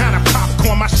shit is kinda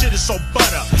popcorn, my shit is so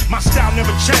butter. My style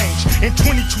never changed in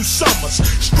 22 summers.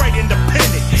 Straight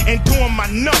independent and doing my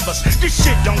numbers. This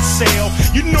shit don't sell,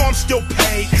 you know I'm still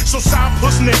paid. So side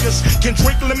puss niggas can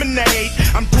drink lemonade.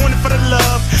 I'm doing it for the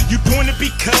love, you doing it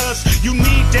because you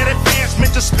need that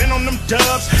advancement to spend on them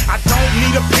dubs. I don't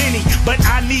need a penny, but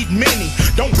I need many.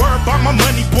 Don't worry about my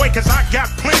money, boy, cause I got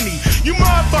plenty. You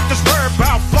motherfuckers worry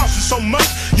about flossing so much.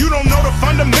 You don't know the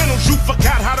fundamentals, you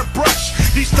forgot how to brush.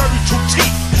 These 32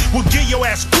 teeth will give your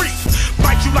ass grief.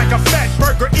 Bite you like a fat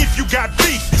burger if you got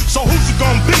beef. So who's it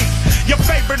gonna be? Your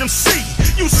favorite MC.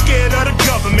 You scared of the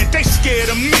government, they scared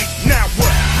of me. Now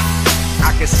what?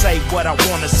 I can say what I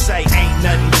wanna say, ain't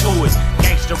nothing to it.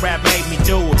 Gangsta rap made me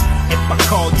do it. If I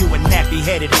call you a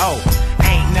nappy-headed hoe,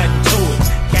 ain't nothing to it.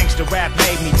 Gangsta rap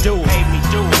made me do it.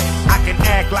 I can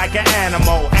act like an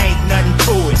animal, ain't nothing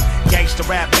to it. Gangsta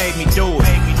rap made me do it.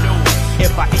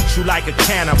 If I eat you like a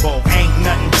cannibal, ain't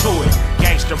nothing to it.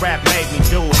 Gangsta rap made me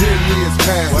do it. 10 years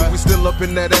past and we still up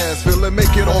in that ass, feel it,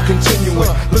 make it all continuing.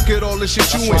 Look at all the shit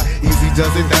you in. Easy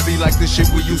does it, that be like the shit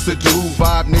we used to do.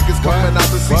 5 niggas coming out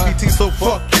the CPT, so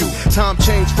fuck you. Time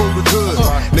change for the good.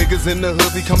 Niggas in the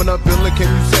hood be coming up villain. Can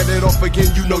you set it off again?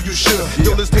 You know you should.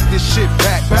 Yo, let's take this shit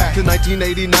back to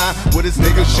 1989. With this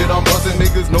nigga shit I'm buzzing,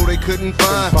 niggas know they couldn't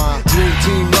find. Dream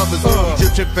team lovers,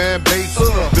 Egyptian fan base.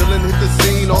 Villain hit the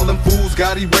scene, all them fools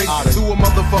got erased. To a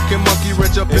motherfucking monkey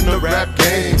wrench up in the rap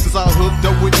game. Since I hooked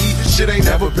up with E, shit ain't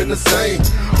never been the same.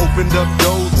 Opened up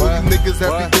doors where you niggas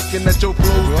have been thinking that your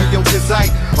flows be your insight.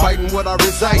 Fighting what I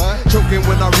recite, choking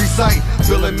when I recite,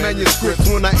 filling manuscripts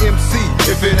when I MC.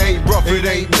 If it ain't rough, it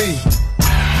ain't me.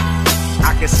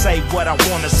 I can say what I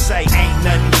wanna say, ain't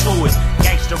nothing to it.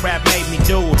 Gangsta rap made me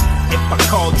do it. If I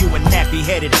call you a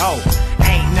nappy-headed hoe,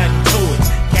 ain't nothing to it.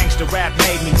 Gangsta rap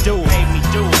made me do it.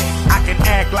 I can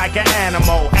act like an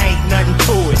animal, ain't nothing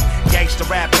to it. Gangsta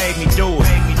rap made me do it.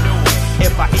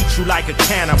 If I eat you like a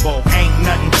cannibal, ain't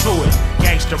nothing to it.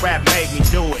 Gangsta rap made me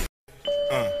do it.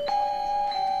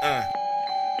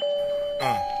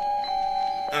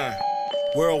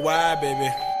 Worldwide, baby.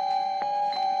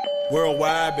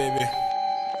 Worldwide, baby.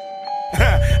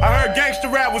 I heard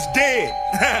gangsta rap was dead.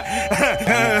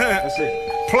 That's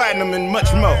it. Platinum and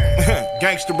much more.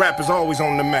 Gangsta rap is always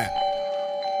on the map.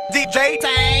 DJ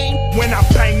Tang. When I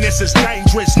bang this, it's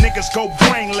dangerous. Niggas go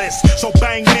brainless. So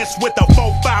bang this with a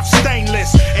 4-5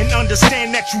 stainless. And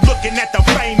understand that you looking at the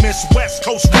famous West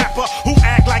Coast rapper who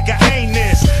act like a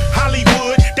anus.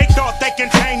 Hollywood, they thought they can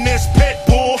tame this pit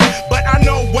bull. But I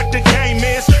know what the game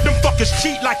is. Them fuckers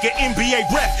cheat like an NBA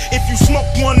rep. If you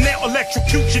smoke one, they'll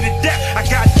electrocute you to death. I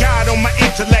got God on my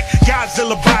intellect.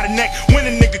 Godzilla by the neck. When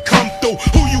a nigga come through,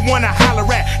 who you wanna holler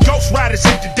at? Ghost Riders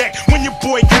hit the deck. When your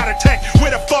boy got attacked,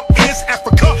 where the fuck is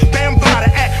Africa? Bam by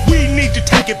the act. We need to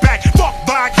take it back. Fuck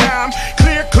Viacom,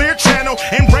 clear channel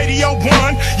and Radio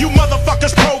 1. You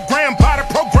motherfuckers programmed by the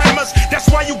programmers. That's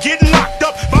why you getting locked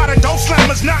up by the dope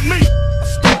slammers, not me. I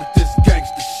started this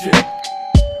gangsta shit.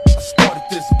 I started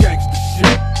this gangsta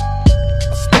shit.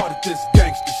 I started this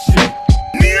gangsta shit.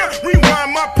 Nia,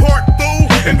 rewind my part, fool,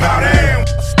 and bow down.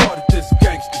 I started this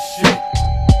gangsta shit.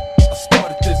 I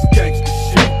started this gangsta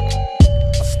shit.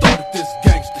 I started this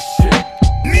gangsta shit.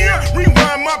 Nia,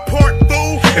 rewind my part,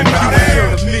 fool, and bow You ain't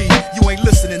heard down. of me, you ain't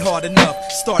listening hard enough.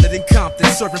 Started in Compton,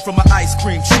 serving from an ice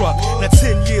cream truck. Now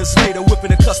 10 years later,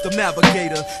 whipping a custom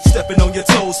navigator. Stepping on your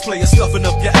toes, player, stuffing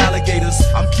up your alligators.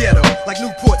 I'm ghetto, like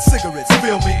Newport cigarettes,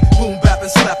 feel me? Boom bap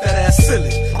and slap that ass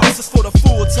silly. This is for the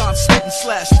full-time student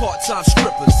 / part-time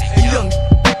strippers. And young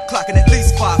clocking at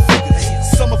least 5 figures.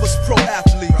 Some of us pro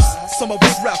athletes, some of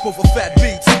us rap over fat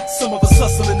beats. Some of us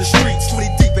hustle in the streets, 20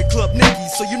 deep in club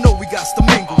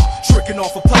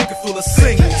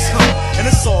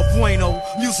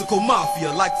Musical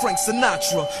mafia like Frank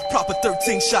Sinatra. Proper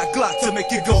 13-shot Glock to make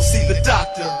you go see the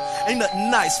doctor. Ain't nothing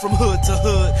nice from hood to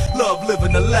hood. Love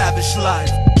living a lavish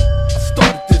life. I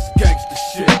started this gangster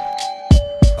shit.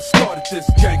 I started this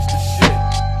gangster shit.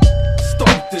 I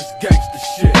started this gangster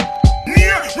shit.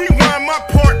 Yeah, rewind my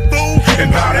part, fool,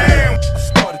 and bow down. I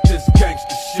started this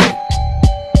gangster shit.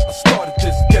 I started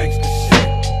this gangster shit.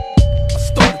 I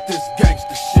started this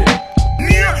gangster shit.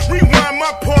 Yeah, rewind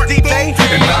my part, fool,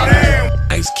 and bow down.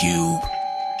 Ice Cube,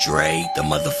 Dre, the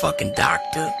motherfucking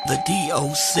doctor, the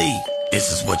DOC. This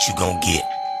is what you gon' get.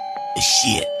 The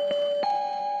shit.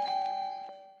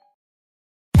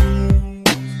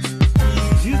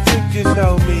 You think you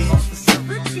know me?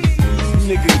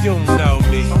 Nigga, you don't know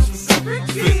me.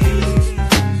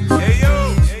 Hey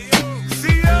yo,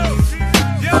 see yo.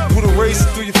 I put a razor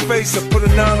through your face, I put a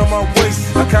 9 on my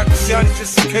waist. I cock the shot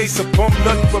just in case I bump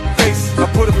nothing but bass. I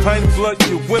put a pint of blood in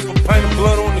your whip, a pint of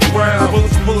blood on the ground.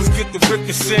 Bullets get the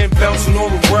ricochet and bouncing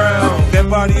all around. That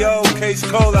body old, case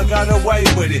cold, I got away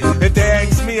with it. If they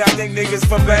ask me, I think niggas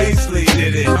from Baisley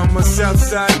did it. I'm a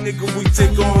Southside nigga, we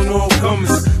take on all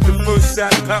comers. The first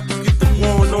shot pop, we get the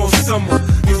one all summer.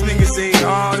 These niggas ain't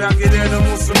hard, I get at them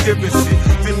on some different shit.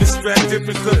 Different strap,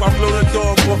 different clip, I blow the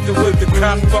dog off the whip. The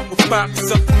cop fuck with box,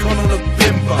 up the gun on a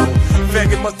bimbo.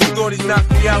 Faggot must have thought he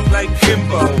knocked me out like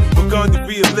Kimbo. We're going to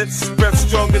be a lips, breath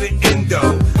stronger than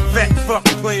Indo. Fat fuck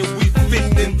playing we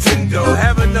fit Nintendo.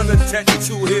 Have another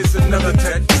tattoo, here's another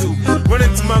tattoo. Run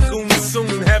into my goons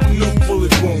soon, have new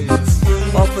bullet wounds.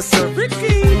 Officer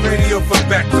Ricky, radio for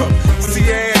backup. See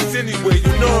your ass anyway,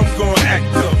 you know I'm gonna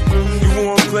act up. You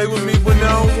wanna play with me when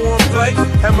I don't wanna play?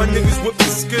 Have my niggas whip the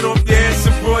skin off your ass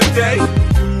in broad day.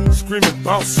 Screaming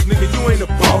boss, nigga, you ain't a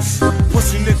boss.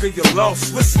 Pussy nigga, you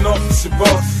lost. Listen off, it's your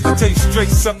boss. I tell you straight,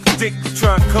 suck a dick,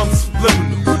 try and come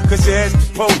subliminal. Cause you ask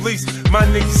the police, my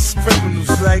niggas is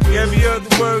criminals. Like every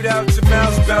other word out your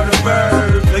mouth about a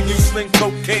bird. Like you sling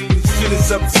cocaine, this shit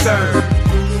is absurd.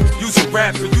 Use a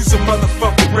rapper, use a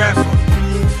motherfucking rapper.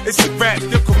 It's a rap,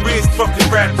 your career's fucking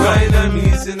rap. My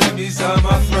enemies are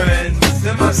my friends.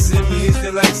 They're my simians,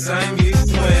 they're like Siamese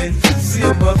twins. See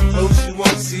them up close, you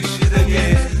won't see shit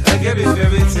again. Like every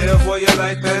fairy tale, boy, your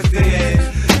life past the end.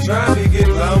 Try me get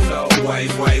blown, oh, wait.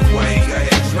 Go ahead,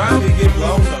 try me get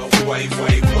blown, oh, wait.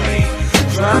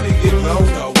 Try me get blown,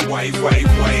 oh, wait. Go ahead,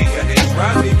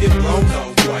 try me get blown,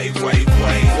 oh, wait. We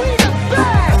the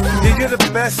best! Yeah, you're the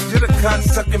best, you're the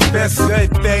cocksucking best. Hey,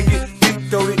 bag it,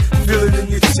 deep-throated, feel it in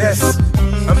your chest.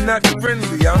 I'm not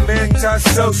friendly, I'm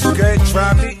anti-social. Go ahead,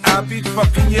 try me, I'll be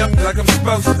fucking you up like I'm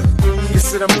supposed to. You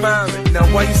said I'm violent, now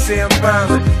why you say I'm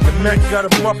violent? The Mac got a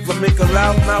muffler, make a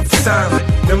loud mouth silent.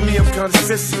 Now me, I'm kinda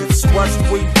sensitive, so watch the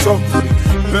way you talk to me.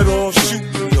 Better all shoot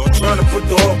me, or trying to put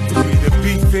the hawk through me. The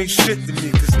beef ain't shit to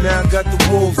me, cause now I got the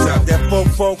wolves out. That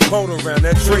 4-4 coat around,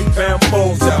 that Drake bound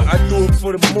balls out. I do it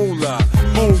for the moolah,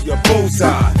 booyah,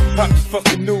 bullseye. Pop the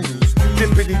fucking noodles,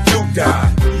 dippity doo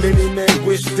die. Many men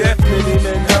wish death, many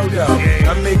men no.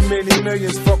 I make many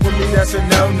millions, fuck with me, that's a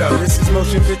no-no. This is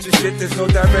motion picture shit, there's no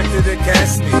director to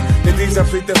cast me. The things I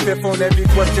plead the fifth on every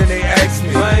question they ask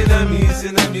me. My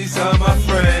enemies are my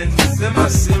friends. They're my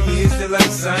simians, they're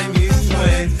like Siamese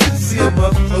twins. See them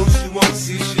up close, you won't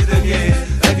see shit again.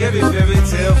 Like every fairy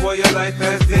tale, boy, your life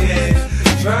past the end.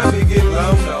 Try me get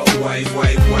blown, oh, wait. Go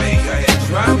ahead,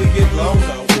 try me get blown,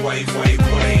 oh, wait.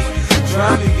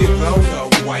 Try me get blown, oh,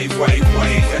 wait. Go ahead,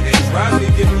 try me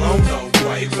get blown, oh,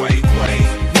 wait.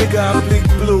 Nigga, I bleed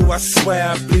blue, I swear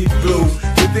I bleed blue.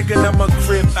 You thinking I'm a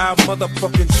crib, I'll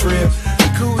motherfucking trip.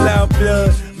 Cool out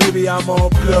blood, maybe I'm all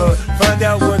blood. Find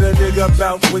out what a nigga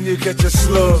about when you catch a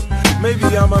slug. Maybe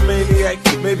I'm a maniac,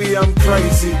 maybe I'm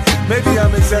crazy. Maybe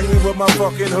I'm exactly what my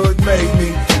fucking hood made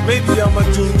me. Maybe I'ma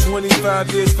do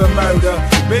 25 years for murder.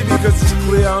 Maybe cause it's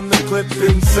clear I'm the clip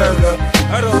inserter.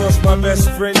 I done lost my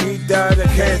best friend, he died of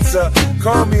cancer.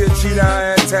 Call me a cheetah,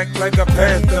 I attack like a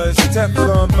panther. It's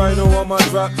Teflon vinyl on my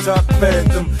drop top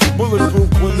Phantom.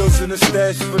 Bulletproof windows in the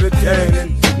stash for the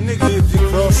cannon. Nigga, if you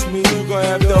cross me, you gon'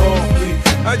 have to hold me.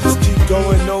 I just keep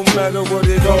going no matter what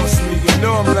it costs me. You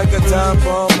know I'm like a time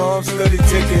bomb, I'm steady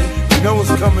ticking. You know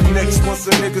what's coming next once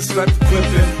a nigga slap the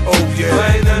clipping. Oh yeah.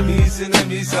 My enemies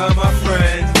are my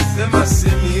friends. They're my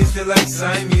simians, they're like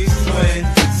Siamese twins.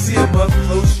 See them up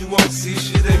close, you won't see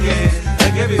shit again.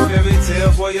 Like every fairy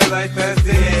tale, boy, your life past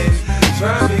the end.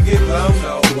 Try me get blown,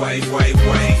 oh, wait. Go ahead,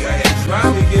 try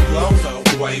me get blown, oh,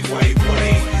 wait.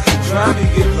 Try me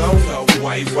get blown, oh,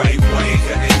 wait. Go ahead,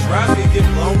 try me get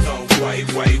blown, oh, wait.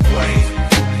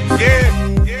 Yeah,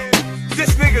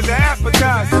 this nigga's an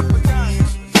appetizer.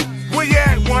 Where you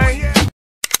at, Wayne?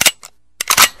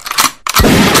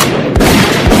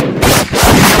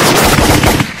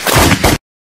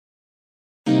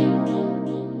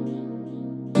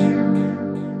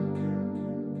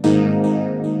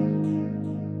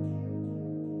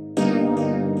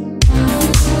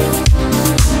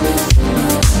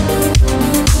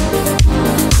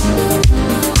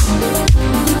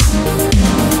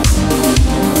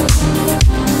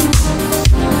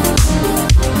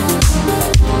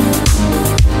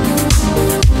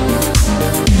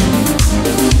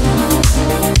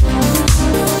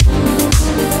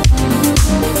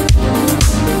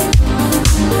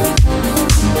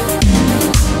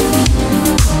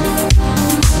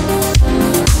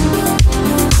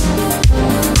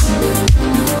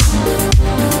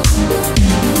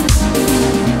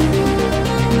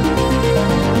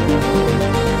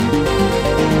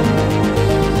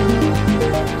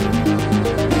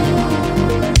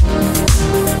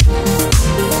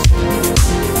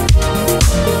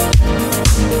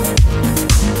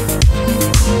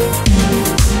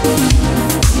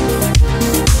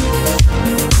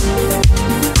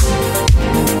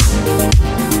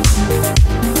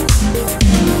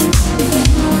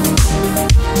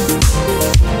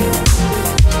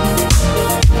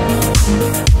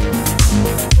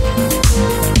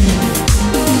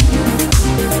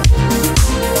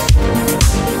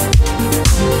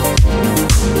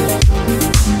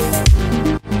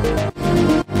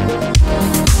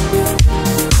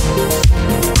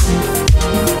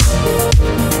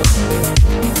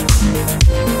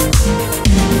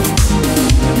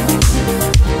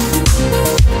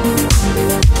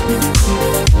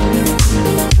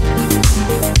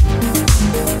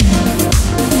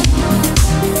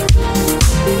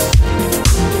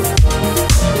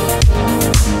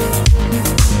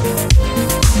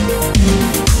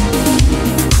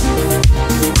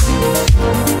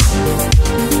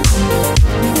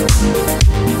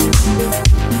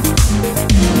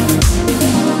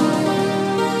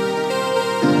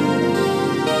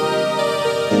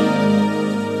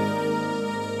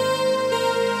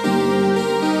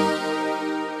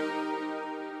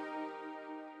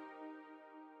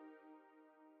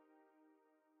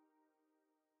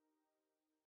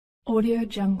 Audio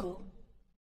Jungle.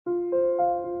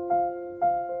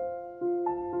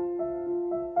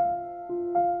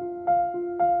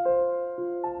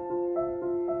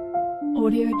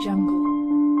 Audio Jungle.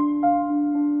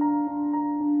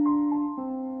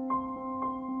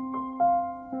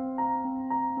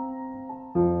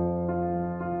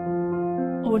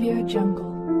 Audio Jungle.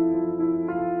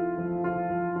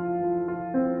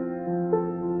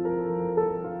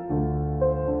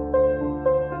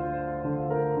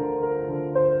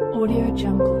 Audio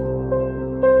Jungle.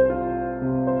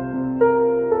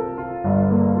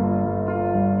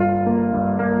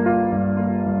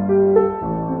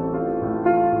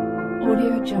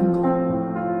 Audio Jungle.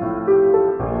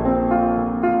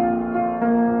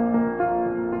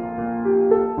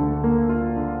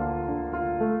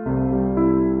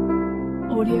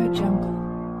 Audio Jungle. Audio Jungle.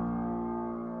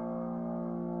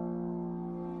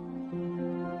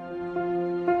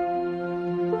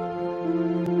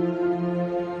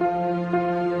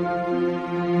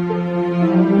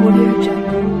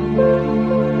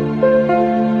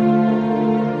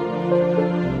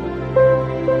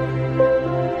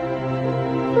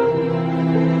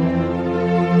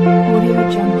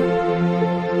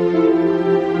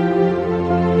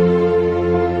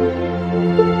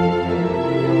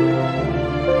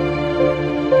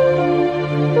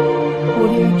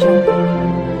 Audio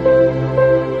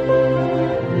Jungle.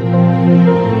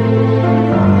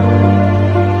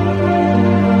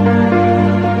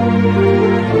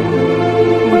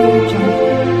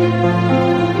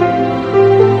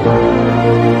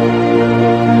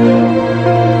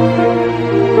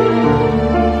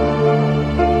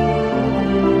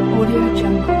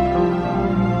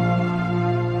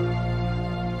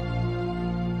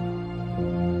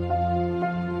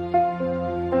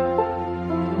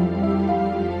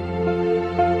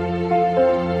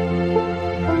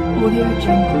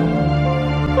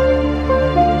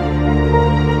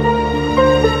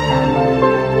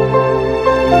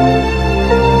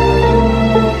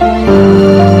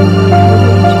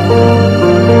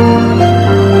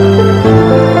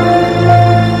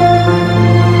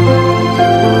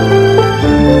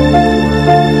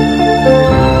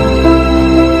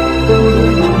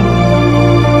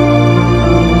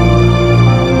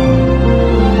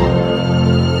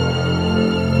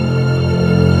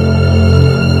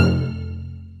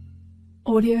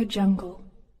 Audio Jungle. Audio Jungle.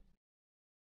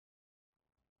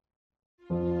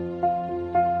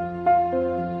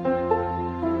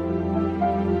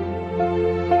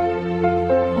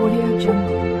 Audio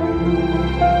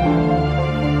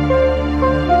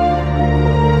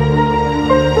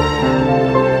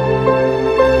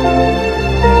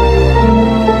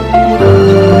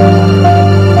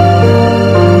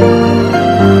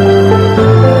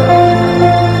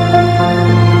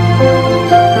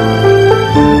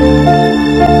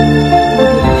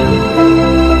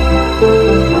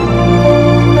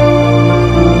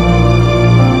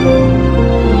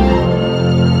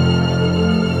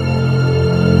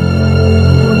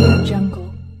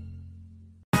Jungle.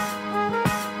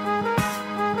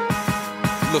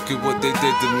 Look at what they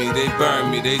did to me, they burned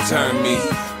me, they turned me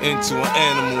into an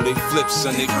animal, they flipped,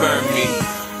 son, they burned me.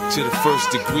 To the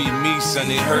first degree, me, son,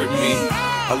 they hurt me.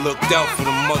 I looked out for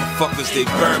the motherfuckers, they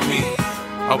burned me.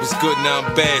 I was good, now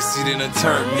I'm bad, see, they done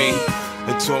turned me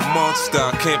into a monster,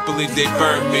 I can't believe they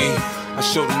burned me. I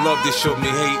showed them love, they showed me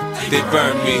hate, they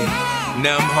burned me.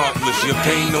 Now I'm heartless, your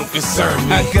pain don't concern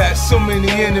me. I got so many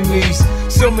enemies,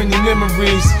 so many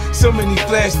memories, so many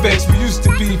flashbacks, we used to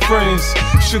be friends.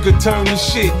 Sugar turning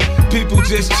shit, people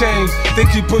just change. They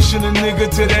keep pushing a nigga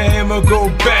till the hammer go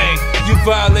bang. You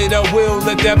violate, I will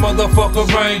let that motherfucker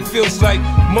rain. Feels like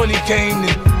money came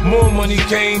and more money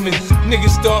came, and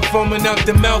niggas start foaming out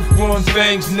the mouth, growing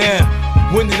fangs now.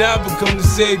 When did I become the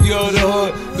savior of the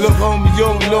hood? Look, homie, you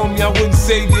don't know me, I wouldn't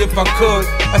save you if I could.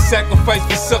 I sacrifice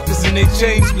for suckers and they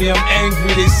change me. I'm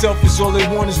angry, they selfish, all they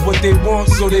want is what they want,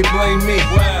 so they blame me.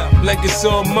 Wow. Like it's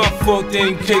all my fault,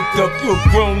 they ain't caked up. You a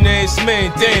grown ass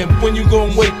man, damn, when you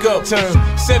gon' wake up? Turn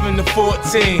 7 to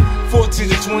 14, 14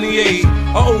 to 28, I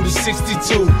owe to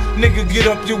 62. Nigga, get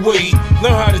up your weight,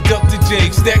 learn how to duck the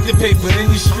jake, stack the paper, then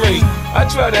you straight. I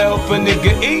try to help a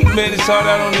nigga eat, man, it's hard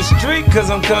out on the street, cause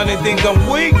I'm kinda think I'm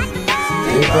weak.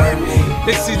 They burn me.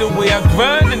 They see the way I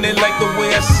grind and they like the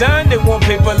way I shine. They want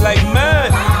paper like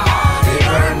mine. They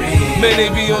burn me. Man, they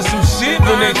be on some shit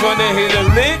when they tryna hit a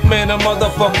lick. Man, a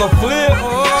motherfucker flip.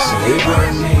 So they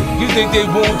burn me. You think they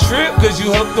won't trip, cause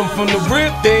you helped them from the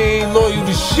rip. They ain't loyal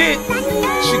to shit.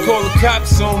 She called the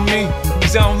cops on me,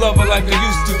 cause I don't love her like I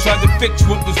used to. Tried to fix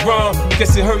what was wrong,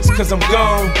 guess it hurts cause I'm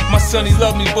gone. My son, he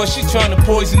love me, but she trying to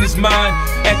poison his mind,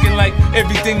 acting like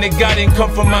everything they got ain't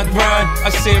come from my grind. I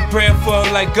say a prayer for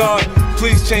her like, God,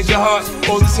 please change your heart.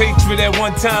 All this hatred at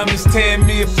one time is tearing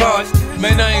me apart.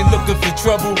 Man, I ain't looking for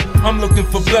trouble, I'm looking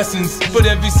for blessings. But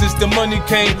ever since the money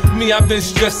came, me, I've been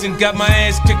stressing. Got my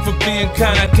ass kicked for being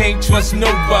kind, I can't trust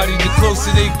nobody. The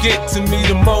closer they get to me,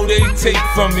 the more they take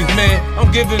from me. Man, I'm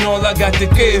giving all I got to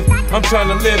give. I'm trying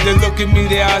to live, they look at me,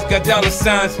 their eyes got dollar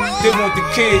signs. They want the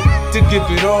kid to give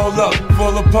it all up,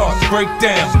 fall apart, break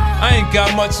down. I ain't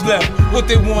got much left, what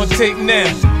they want take now.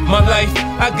 My life,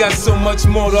 I got so much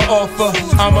more to offer.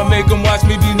 I'ma make them watch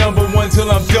me be #1 till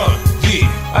I'm done. Yeah,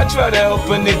 I try to help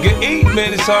a nigga eat.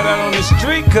 Man, it's hard out on the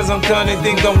street, cause I'm kinda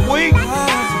think I'm weak.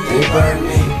 They burn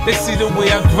me. They see the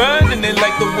way I grind and they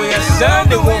like the way I shine.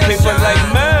 They want paper like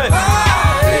mine.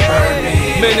 They burn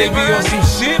me. Man, they be on some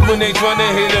shit when they tryna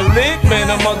hit a lick. Man,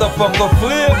 a motherfucker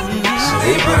flip. So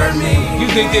they burn me. You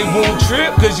think they won't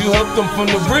trip, cause you helped them from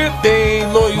the rip. They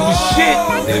ain't loyal to shit.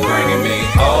 They bringing me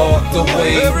all the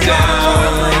way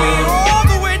down.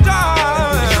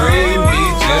 Free me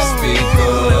just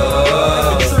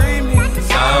because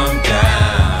I'm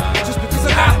down.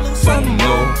 I don't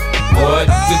know what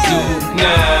to do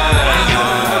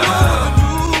now.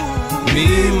 Me,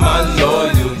 my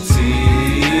loyalty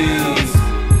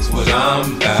is what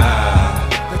I'm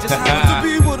about.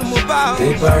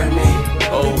 They burn me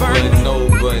over and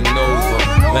over and over,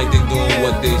 like they doing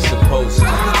what they supposed to.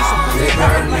 They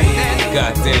burn me.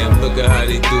 Goddamn, look at how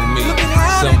they do me.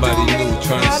 Somebody new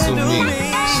trying to sue me,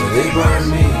 so they burn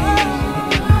me.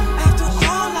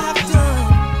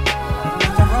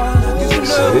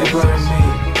 So they burn me.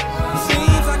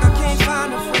 Seems like I can't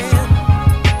find a friend.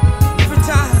 Every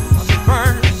time I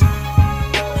burn.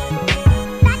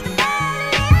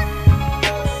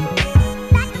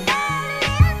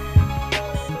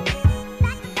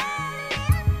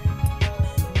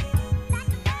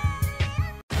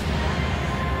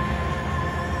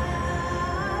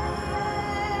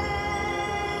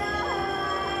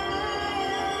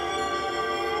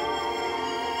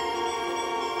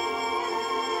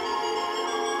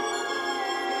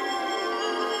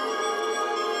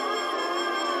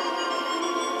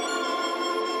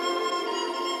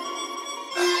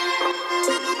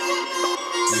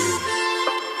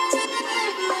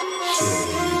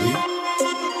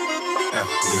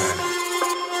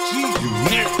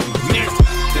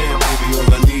 Damn, baby,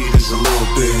 all I need is a little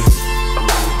bit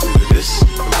of this, a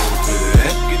little bit of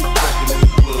that. Get it crackin' in the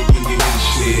club when you in the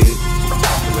shit.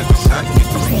 Let this hot get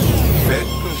this fat.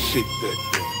 Gonna shake that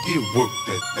thing, yeah, work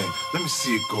that thing. Let me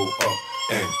see it go up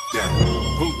and down.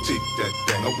 Rotate that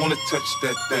thing, I wanna touch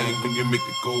that thing when you make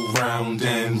it go round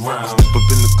and round. Step up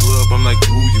in the club, I'm like,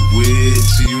 who you with?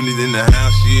 See unit in the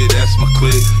house, yeah, that's my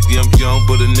clique. Yeah, I'm young,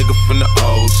 but a nigga from the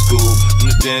old school. On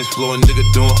the dance floor, a nigga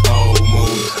doing old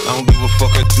moves. I don't give a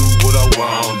fuck, I do what I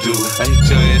want to. I hit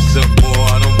your ass up, boy,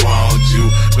 I don't want you.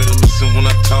 Better listen when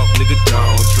I talk, nigga,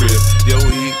 don't trip. Yo,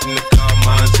 heat in the car,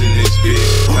 mine's in this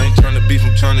bitch. I ain't tryna beef,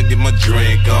 I'm tryna get my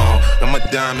drink on. Now my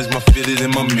diamonds, my fitted,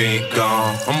 and my mink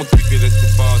on. I'ma kick it at the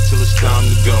bar till it's time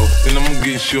to go. Then I'ma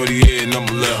get shorty here and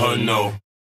I'ma let her know.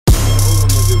 All a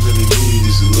nigga really need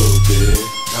is a little bit.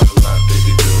 Not a lot,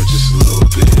 baby girl, just a little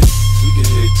bit. We can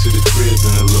head to the crib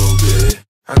in a little bit.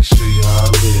 I can show you how I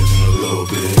live in a little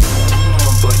bit.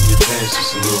 I'm button your pants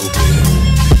just a little bit.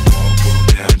 I'ma pull them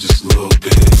down just a little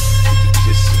bit. Get the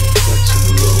kissing and touching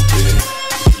a little bit.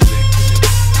 Get the licking it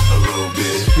a little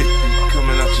bit. 50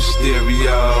 coming out your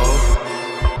stereo.